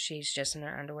and she's just in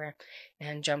her underwear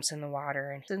and jumps in the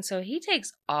water. And so he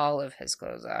takes all of his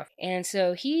clothes off. And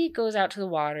so he goes out to the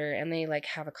water and they like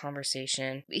have a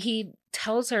conversation. He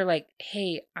tells her like,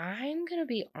 hey, I'm gonna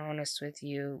be honest with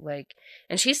you, like,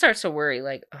 and she starts to worry,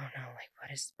 like, oh no, like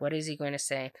what is he going to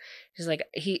say? She's like,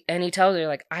 he tells her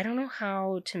like, I don't know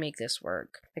how to make this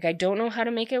work. Like, I don't know how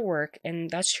to make it work. And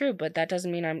that's true, but that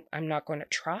doesn't mean I'm not going to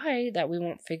try, that we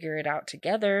won't figure it out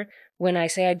together. When I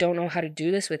say I don't know how to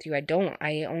do this with you,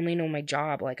 I only know my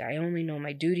job. Like, I only know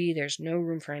my duty. There's no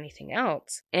room for anything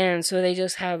else. And so they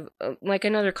just have like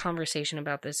another conversation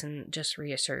about this and just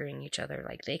reasserting each other,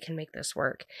 like they can make this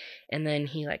work. And then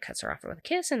he like cuts her off with a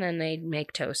kiss, and then they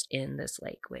make toast in this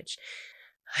lake, which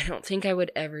I don't think I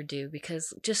would ever do,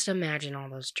 because just imagine all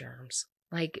those germs.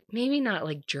 Like, maybe not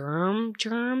like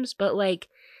germs, but like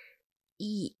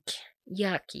eek,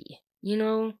 yucky. You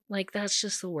know, like that's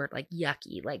just the word, like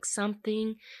yucky. Like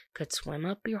something could swim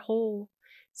up your hole.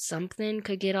 Something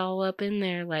could get all up in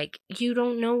there. Like, you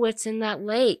don't know what's in that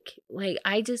lake. Like,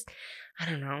 I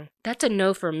don't know. That's a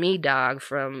no for me, dog,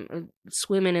 from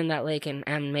swimming in that lake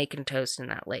and making toast in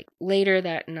that lake. Later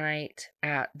that night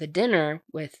at the dinner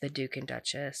with the Duke and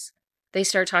Duchess, they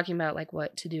start talking about like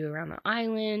what to do around the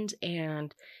island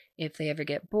and if they ever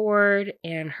get bored.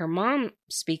 And her mom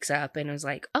speaks up and is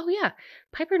like, oh yeah,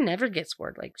 Piper never gets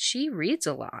bored. Like, she reads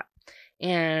a lot.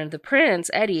 And the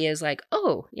prince, Eddie, is like,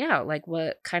 oh yeah, like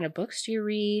what kind of books do you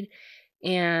read?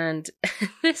 And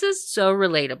this is so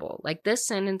relatable. Like, this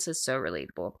sentence is so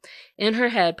relatable. In her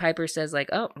head, Piper says like,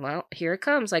 oh, well, here it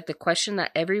comes. Like the question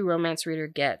that every romance reader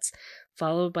gets,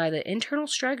 followed by the internal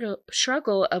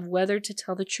struggle of whether to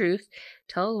tell the truth,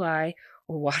 tell a lie,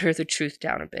 or water the truth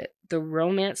down a bit. The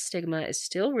romance stigma is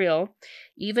still real,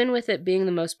 even with it being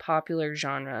the most popular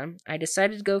genre. I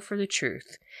decided to go for the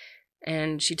truth.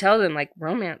 And she tells him, like,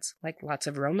 romance, like lots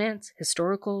of romance,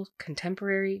 historical,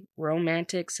 contemporary,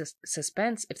 romantic,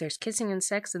 suspense. If there's kissing and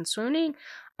sex and swooning,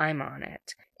 I'm on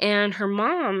it. And her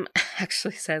mom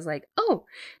actually says, like, oh,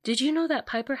 did you know that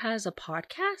Piper has a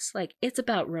podcast? Like, it's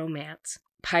about romance.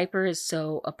 Piper is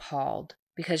so appalled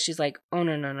because she's like, oh,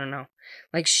 no.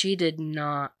 Like, she did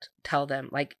not tell them.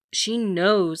 Like, she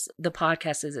knows the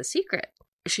podcast is a secret.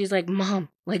 she's like, Mom,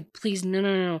 like, please,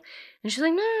 no. And she's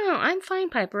like, no, I'm fine,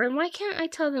 Piper. And why can't I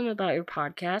tell them about your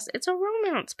podcast? It's a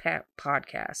romance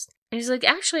podcast. And he's like,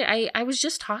 actually, I was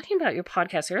just talking about your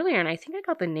podcast earlier, and I think I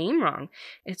got the name wrong.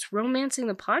 It's Romancing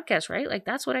the Podcast, right? Like,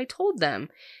 that's what I told them.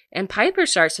 And Piper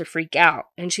starts to freak out.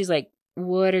 And she's like,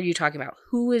 what are you talking about?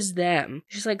 Who is them?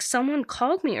 She's like, someone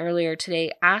called me earlier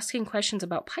today asking questions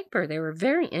about Piper. They were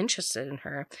very interested in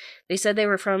her. They said they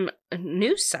were from a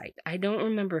news site. I don't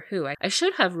remember who. I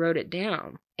should have wrote it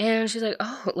down. And she's like,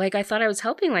 oh, like, I thought I was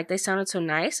helping. Like, they sounded so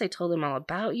nice. I told them all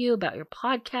about you, about your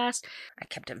podcast. I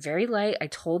kept it very light. I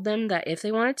told them that if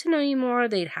they wanted to know you more,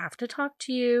 they'd have to talk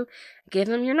to you. I gave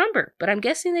them your number, but I'm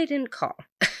guessing they didn't call.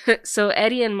 So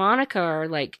Eddie and Monica are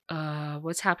like,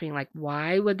 what's happening? Like,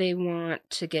 why would they want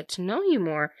to get to know you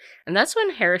more? And that's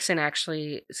when Harrison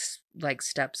actually like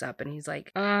steps up and he's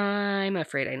like, I'm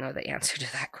afraid I know the answer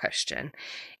to that question.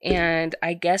 And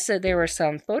I guess that there were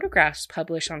some photographs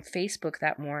published on Facebook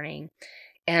that morning.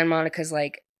 And Monica's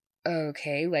like,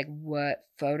 okay, like what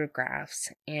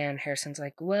photographs? And Harrison's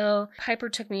like, well, Piper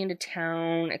took me into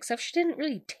town, except she didn't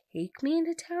really take me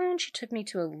into town. She took me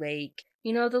to a lake.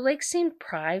 You know, the lake seemed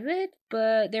private,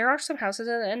 but there are some houses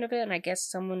at the end of it, and I guess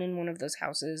someone in one of those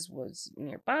houses was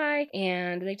nearby,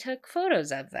 and they took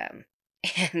photos of them.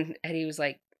 And Eddie was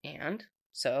like, and?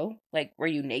 So? Like, were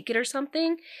you naked or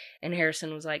something? And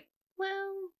Harrison was like,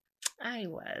 well, I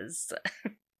was.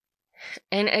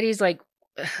 And Eddie's like,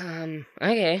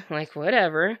 okay, like,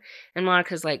 whatever. And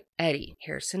Monica's like, Eddie,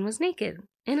 Harrison was naked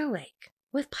in a lake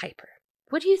with Piper.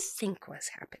 What do you think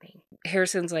was happening?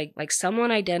 Harrison's like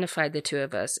someone identified the two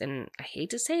of us, and I hate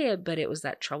to say it, but it was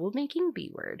that troublemaking B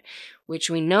word, which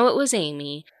we know it was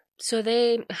Amy. So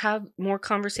they have more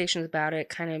conversations about it,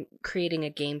 kind of creating a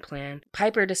game plan.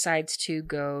 Piper decides to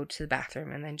go to the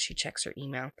bathroom, and then she checks her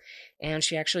email, and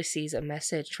she actually sees a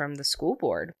message from the school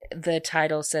board. The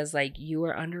title says, like, you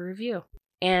are under review.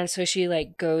 And so she,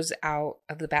 like, goes out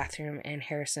of the bathroom, and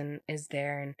Harrison is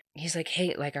there, and he's like,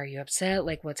 hey, like, are you upset?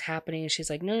 Like, what's happening? And she's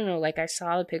like, no, like, I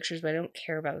saw the pictures, but I don't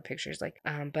care about the pictures. Like,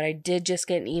 but I did just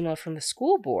get an email from the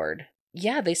school board.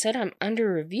 Yeah, they said I'm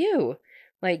under review,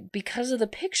 like, because of the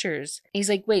pictures. He's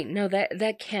like, wait, no,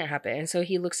 that can't happen. And so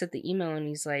he looks at the email, and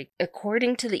he's like,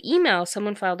 according to the email,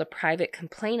 someone filed a private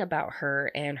complaint about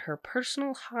her and her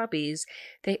personal hobbies,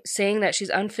 saying that she's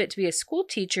unfit to be a school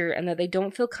teacher and that they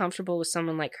don't feel comfortable with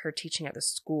someone like her teaching at the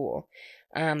school.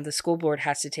 The school board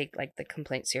has to take, like, the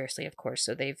complaint seriously, of course.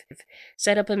 So they've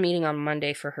set up a meeting on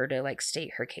Monday for her to, like,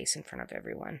 state her case in front of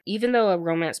everyone. Even though a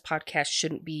romance podcast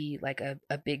shouldn't be, like,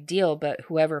 a big deal, but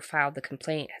whoever filed the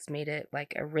complaint has made it,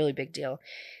 like, a really big deal.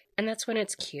 And that's when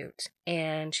it's cute.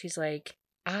 And she's like,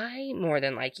 I more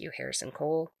than like you, Harrison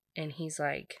Cole. And he's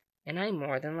like, and I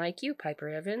more than like you, Piper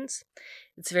Evans.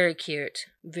 It's very cute.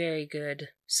 Very good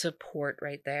support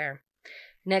right there.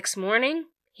 Next morning,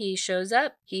 he shows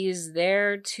up. He's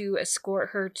there to escort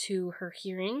her to her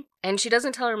hearing. And she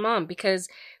doesn't tell her mom because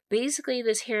basically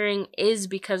this hearing is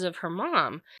because of her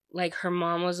mom. Like, her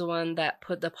mom was the one that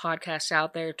put the podcast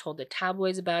out there, told the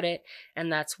tabloids about it,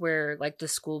 and that's where, like, the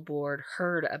school board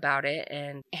heard about it.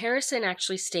 And Harrison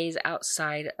actually stays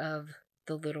outside of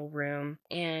the little room,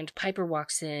 and Piper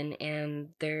walks in, and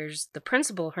there's the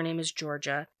principal, her name is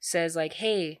Georgia, says, like,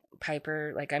 hey,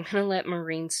 Piper, like, I'm gonna let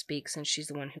Maureen speak since she's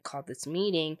the one who called this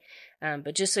meeting,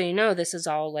 but just so you know, this is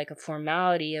all, like, a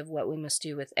formality of what we must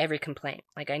do with every complaint.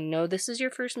 Like, I know this is your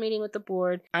first meeting with the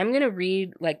board. I'm gonna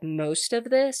read, like, most of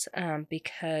this,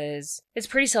 because it's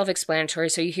pretty self-explanatory,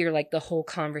 so you hear, like, the whole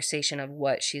conversation of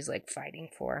what she's, like, fighting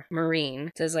for.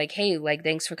 Maureen says, like, hey, like,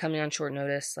 thanks for coming on short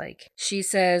notice. Like, she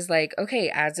says, like,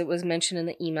 okay, as it was mentioned in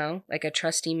the email, like, a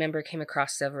trustee member came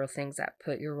across several things that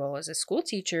put your role as a school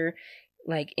teacher,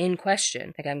 like, in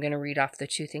question. Like, I'm going to read off the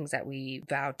two things that we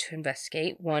vowed to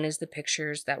investigate. One is the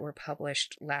pictures that were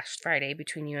published last Friday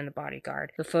between you and the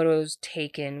bodyguard. The photos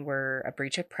taken were a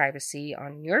breach of privacy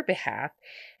on your behalf,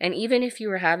 and even if you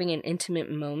were having an intimate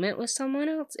moment with someone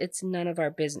else, it's none of our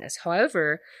business.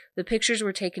 However, the pictures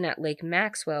were taken at Lake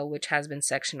Maxwell, which has been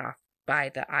sectioned off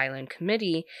by the Island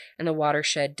Committee and the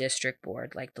Watershed District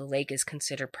Board. Like, the lake is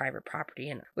considered private property.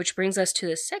 And which brings us to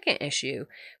the second issue,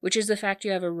 which is the fact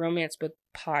you have a romance book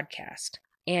podcast.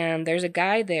 And there's a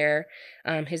guy there,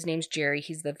 his name's Jerry,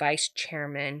 he's the vice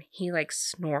chairman. He, like,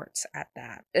 snorts at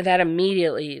that. That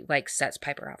immediately, like, sets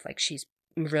Piper off. Like, she's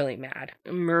really mad.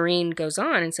 Maureen goes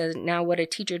on and says, now what a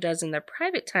teacher does in their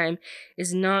private time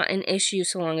is not an issue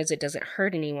so long as it doesn't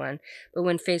hurt anyone. But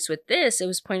when faced with this, it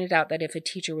was pointed out that if a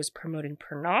teacher was promoting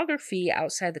pornography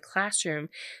outside the classroom,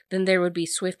 then there would be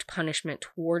swift punishment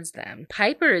towards them.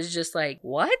 Piper is just like,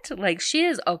 what? Like, she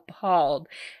is appalled.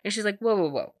 And she's like,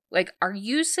 whoa. Like, are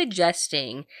you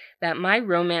suggesting that my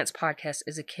romance podcast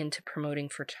is akin to promoting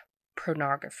for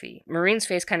pornography? Maureen's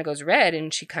face kind of goes red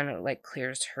and she kind of like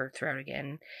clears her throat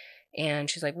again. And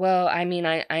she's like, well, I mean,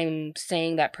 I'm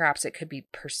saying that perhaps it could be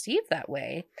perceived that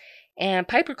way. And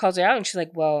Piper calls her out and she's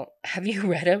like, well, have you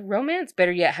read a romance?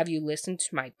 Better yet, have you listened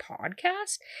to my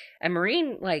podcast? And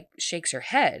Maureen, like, shakes her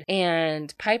head.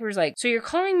 And Piper's like, so you're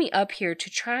calling me up here to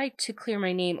try to clear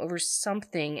my name over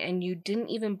something and you didn't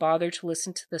even bother to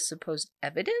listen to the supposed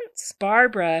evidence?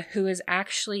 Barbara, who is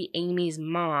actually Amy's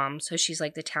mom, so she's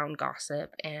like the town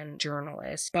gossip and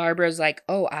journalist. Barbara's like,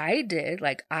 oh, I did.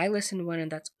 Like, I listened to one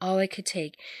and that's all I could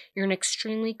take. You're an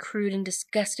extremely crude and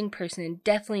disgusting person and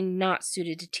definitely not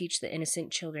suited to teach the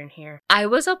innocent children here. I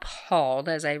was appalled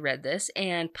as I read this,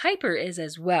 and Piper is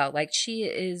as well. Like, she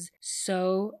is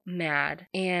so mad.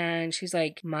 And she's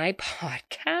like, my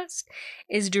podcast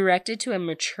is directed to a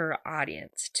mature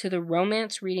audience, to the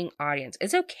romance reading audience.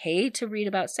 It's okay to read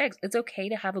about sex. It's okay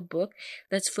to have a book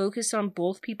that's focused on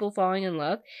both people falling in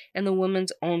love and the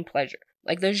woman's own pleasure.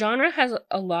 Like, the genre has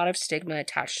a lot of stigma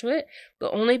attached to it,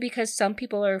 but only because some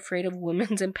people are afraid of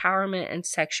women's empowerment and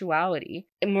sexuality.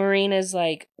 And Maureen is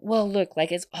like, well, look,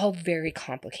 like, it's all very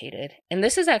complicated. And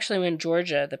this is actually when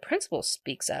Georgia, the principal,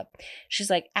 speaks up. She's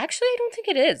like, actually, I don't think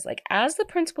it is. Like, as the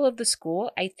principal of the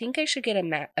school, I think I should get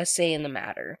a say in the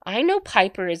matter. I know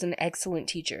Piper is an excellent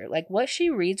teacher. Like, what she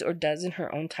reads or does in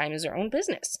her own time is her own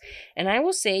business. And I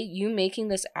will say, you making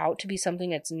this out to be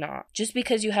something it's not, just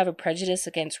because you have a prejudice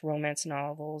against romance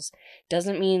novels,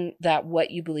 doesn't mean that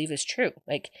what you believe is true.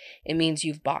 Like, it means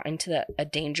you've bought into a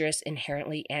dangerous,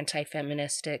 inherently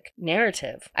anti-feministic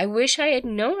narrative. I wish I had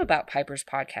known about Piper's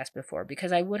podcast before,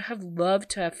 because I would have loved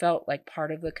to have felt like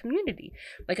part of the community.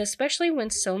 Like, especially when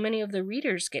so many of the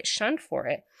readers get shunned for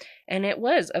it. And it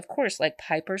was, of course, like,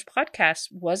 Piper's podcast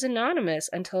was anonymous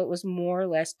until it was more or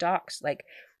less doxed. Like,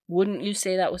 wouldn't you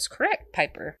say that was correct,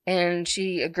 Piper? And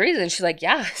she agrees, and she's like,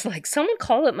 yeah, like, someone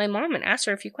called up my mom and asked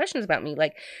her a few questions about me.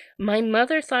 Like, my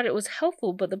mother thought it was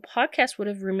helpful, but the podcast would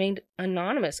have remained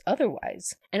anonymous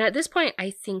otherwise. And at this point,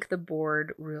 I think the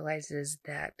board realizes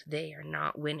that they are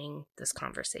not winning this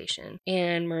conversation.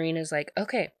 And Marina's like,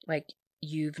 okay, like,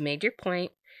 you've made your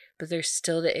point, but there's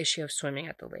still the issue of swimming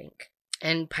at the lake.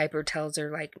 And Piper tells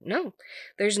her, like, no,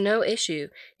 there's no issue.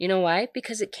 You know why?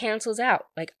 Because it cancels out.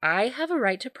 Like, I have a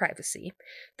right to privacy.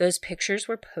 Those pictures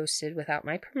were posted without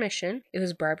my permission. It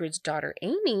was Barbara's daughter,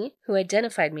 Amy, who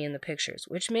identified me in the pictures,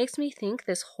 which makes me think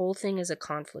this whole thing is a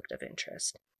conflict of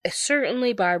interest.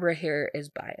 Certainly, Barbara here is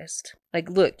biased. Like,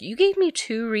 look, you gave me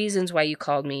 2 reasons why you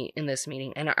called me in this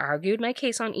meeting, and I argued my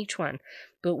case on each one.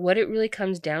 But what it really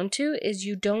comes down to is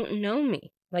you don't know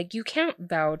me. Like, you can't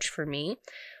vouch for me.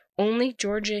 Only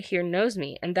Georgia here knows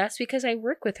me, and that's because I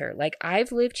work with her. Like,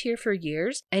 I've lived here for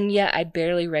years, and yet I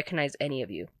barely recognize any of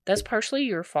you. That's partially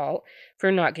your fault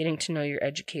for not getting to know your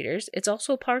educators. It's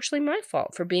also partially my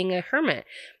fault for being a hermit.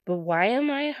 But why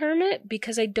am I a hermit?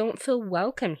 Because I don't feel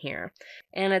welcome here.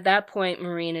 And at that point,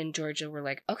 Maureen and Georgia were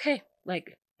like, okay,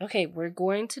 we're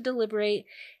going to deliberate,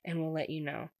 and we'll let you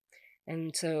know.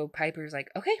 And so Piper's like,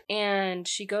 okay. And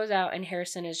she goes out, and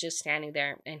Harrison is just standing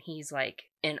there, and he's like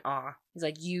in awe. He's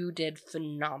like, you did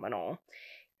phenomenal.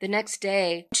 The next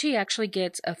day, she actually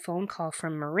gets a phone call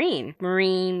from Maureen.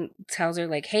 Maureen tells her,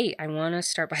 like, hey, I want to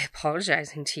start by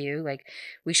apologizing to you. Like,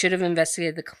 we should have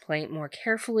investigated the complaint more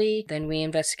carefully than we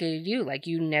investigated you. Like,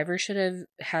 you never should have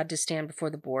had to stand before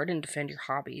the board and defend your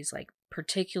hobbies. Like,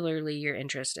 particularly your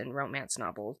interest in romance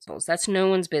novels. That's no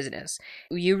one's business.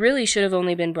 You really should have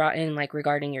only been brought in, like,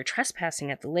 regarding your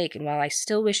trespassing at the lake, and while I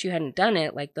still wish you hadn't done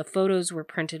it, like, the photos were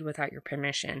printed without your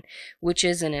permission, which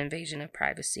is an invasion of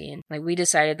privacy, and, like, we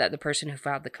decided that the person who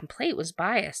filed the complaint was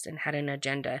biased and had an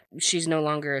agenda. She's no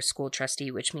longer a school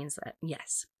trustee, which means that,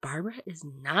 yes, Barbara is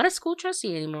not a school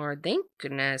trustee anymore, thank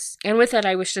goodness. And with that,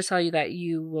 I wish to tell you that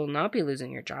you will not be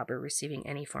losing your job or receiving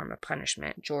any form of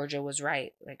punishment. Georgia was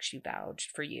right, like, she vouched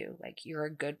for you. Like, you're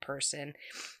a good person,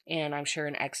 and I'm sure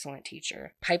an excellent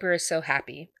teacher. Piper is so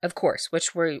happy, of course,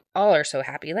 which we all are so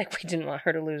happy, like, we didn't want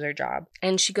her to lose her job.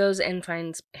 And she goes and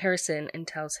finds Harrison and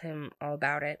tells him all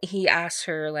about it. He asks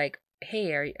her, like,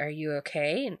 hey, are you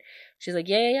okay? And she's like,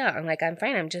 yeah. I'm like, I'm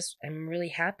fine. I'm really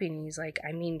happy. And he's like,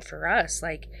 I mean, for us,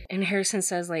 like, and Harrison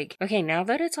says, like, okay, now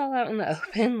that it's all out in the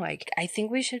open, like, I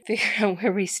think we should figure out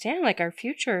where we stand, like, our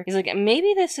future. He's like,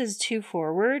 maybe this is too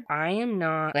forward. I am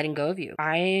not letting go of you.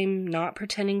 I am not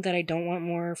pretending that I don't want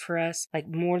more for us, like,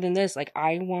 more than this. Like,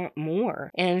 I want more.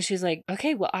 And she's like,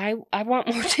 okay, well, I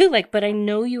want more too, like, but I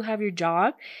know you have your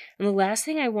job, and the last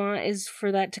thing I want is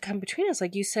for that to come between us.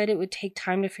 Like, you said it would take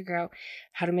time to figure out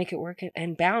how to make it work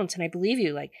and balance, and I believe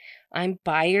you. Like, I'm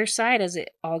by your side as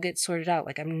it all gets sorted out.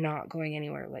 Like, I'm not going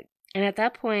anywhere. Like, and at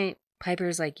that point,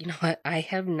 Piper's like, you know what? I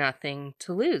have nothing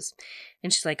to lose.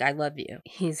 And she's like, I love you.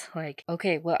 He's like,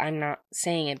 okay, well, I'm not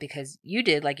saying it because you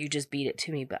did, like, you just beat it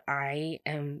to me, but I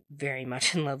am very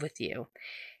much in love with you.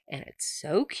 And it's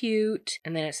so cute.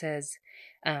 And then it says,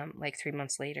 like 3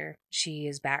 months later, she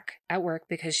is back at work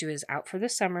because she was out for the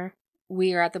summer.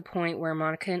 We are at the point where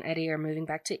Monica and Eddie are moving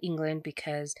back to England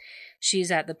because she's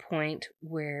at the point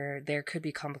where there could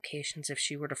be complications if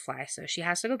she were to fly. So she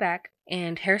has to go back.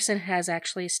 And Harrison has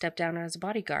actually stepped down as a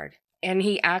bodyguard. And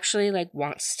he actually like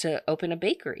wants to open a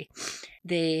bakery.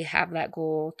 They have that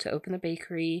goal to open the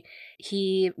bakery.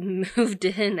 He moved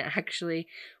in actually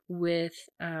with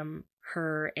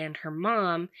her and her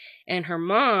mom. And her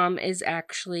mom is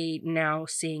actually now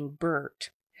seeing Bert,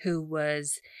 who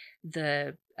was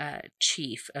the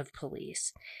chief of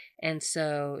police. And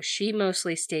so she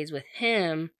mostly stays with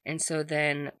him. And so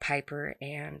then Piper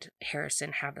and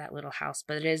Harrison have that little house.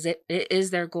 But it is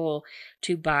their goal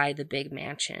to buy the big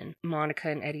mansion.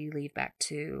 Monica and Eddie leave back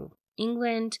to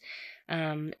England.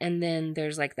 And then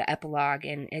there's like the epilogue,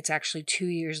 and it's actually 2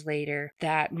 years later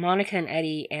that Monica and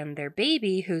Eddie and their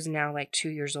baby, who's now like 2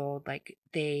 years old, like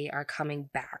they are coming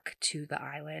back to the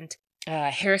island.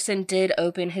 Harrison did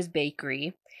open his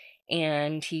bakery,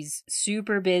 and he's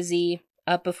super busy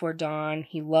up before dawn.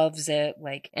 He loves it.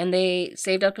 And they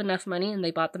saved up enough money and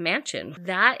they bought the mansion.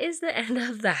 That is the end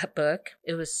of that book.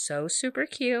 It was so super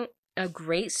cute. A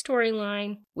great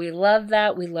storyline. We love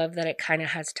that. We love that it kind of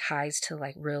has ties to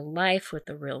like real life with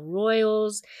the real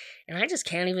royals. And I just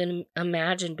can't even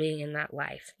imagine being in that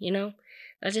life, you know?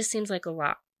 That just seems like a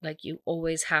lot. Like you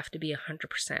always have to be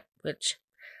 100%, which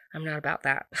I'm not about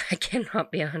that. I cannot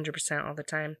be 100% all the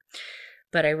time.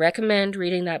 But I recommend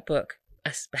reading that book,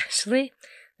 especially,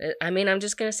 I'm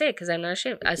just going to say it because I'm not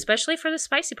ashamed, especially for the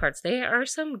spicy parts. There are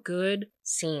some good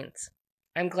scenes.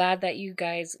 I'm glad that you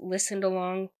guys listened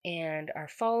along and are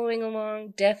following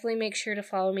along. Definitely make sure to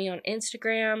follow me on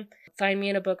Instagram. Find Me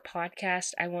in a Book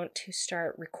podcast. I want to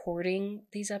start recording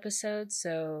these episodes,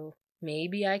 so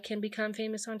maybe I can become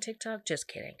famous on TikTok. Just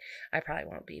kidding. I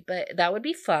probably won't be, but that would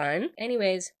be fun.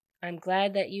 Anyways, I'm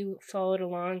glad that you followed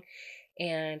along.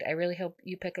 And I really hope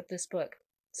you pick up this book.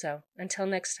 So, until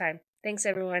next time, thanks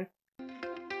everyone.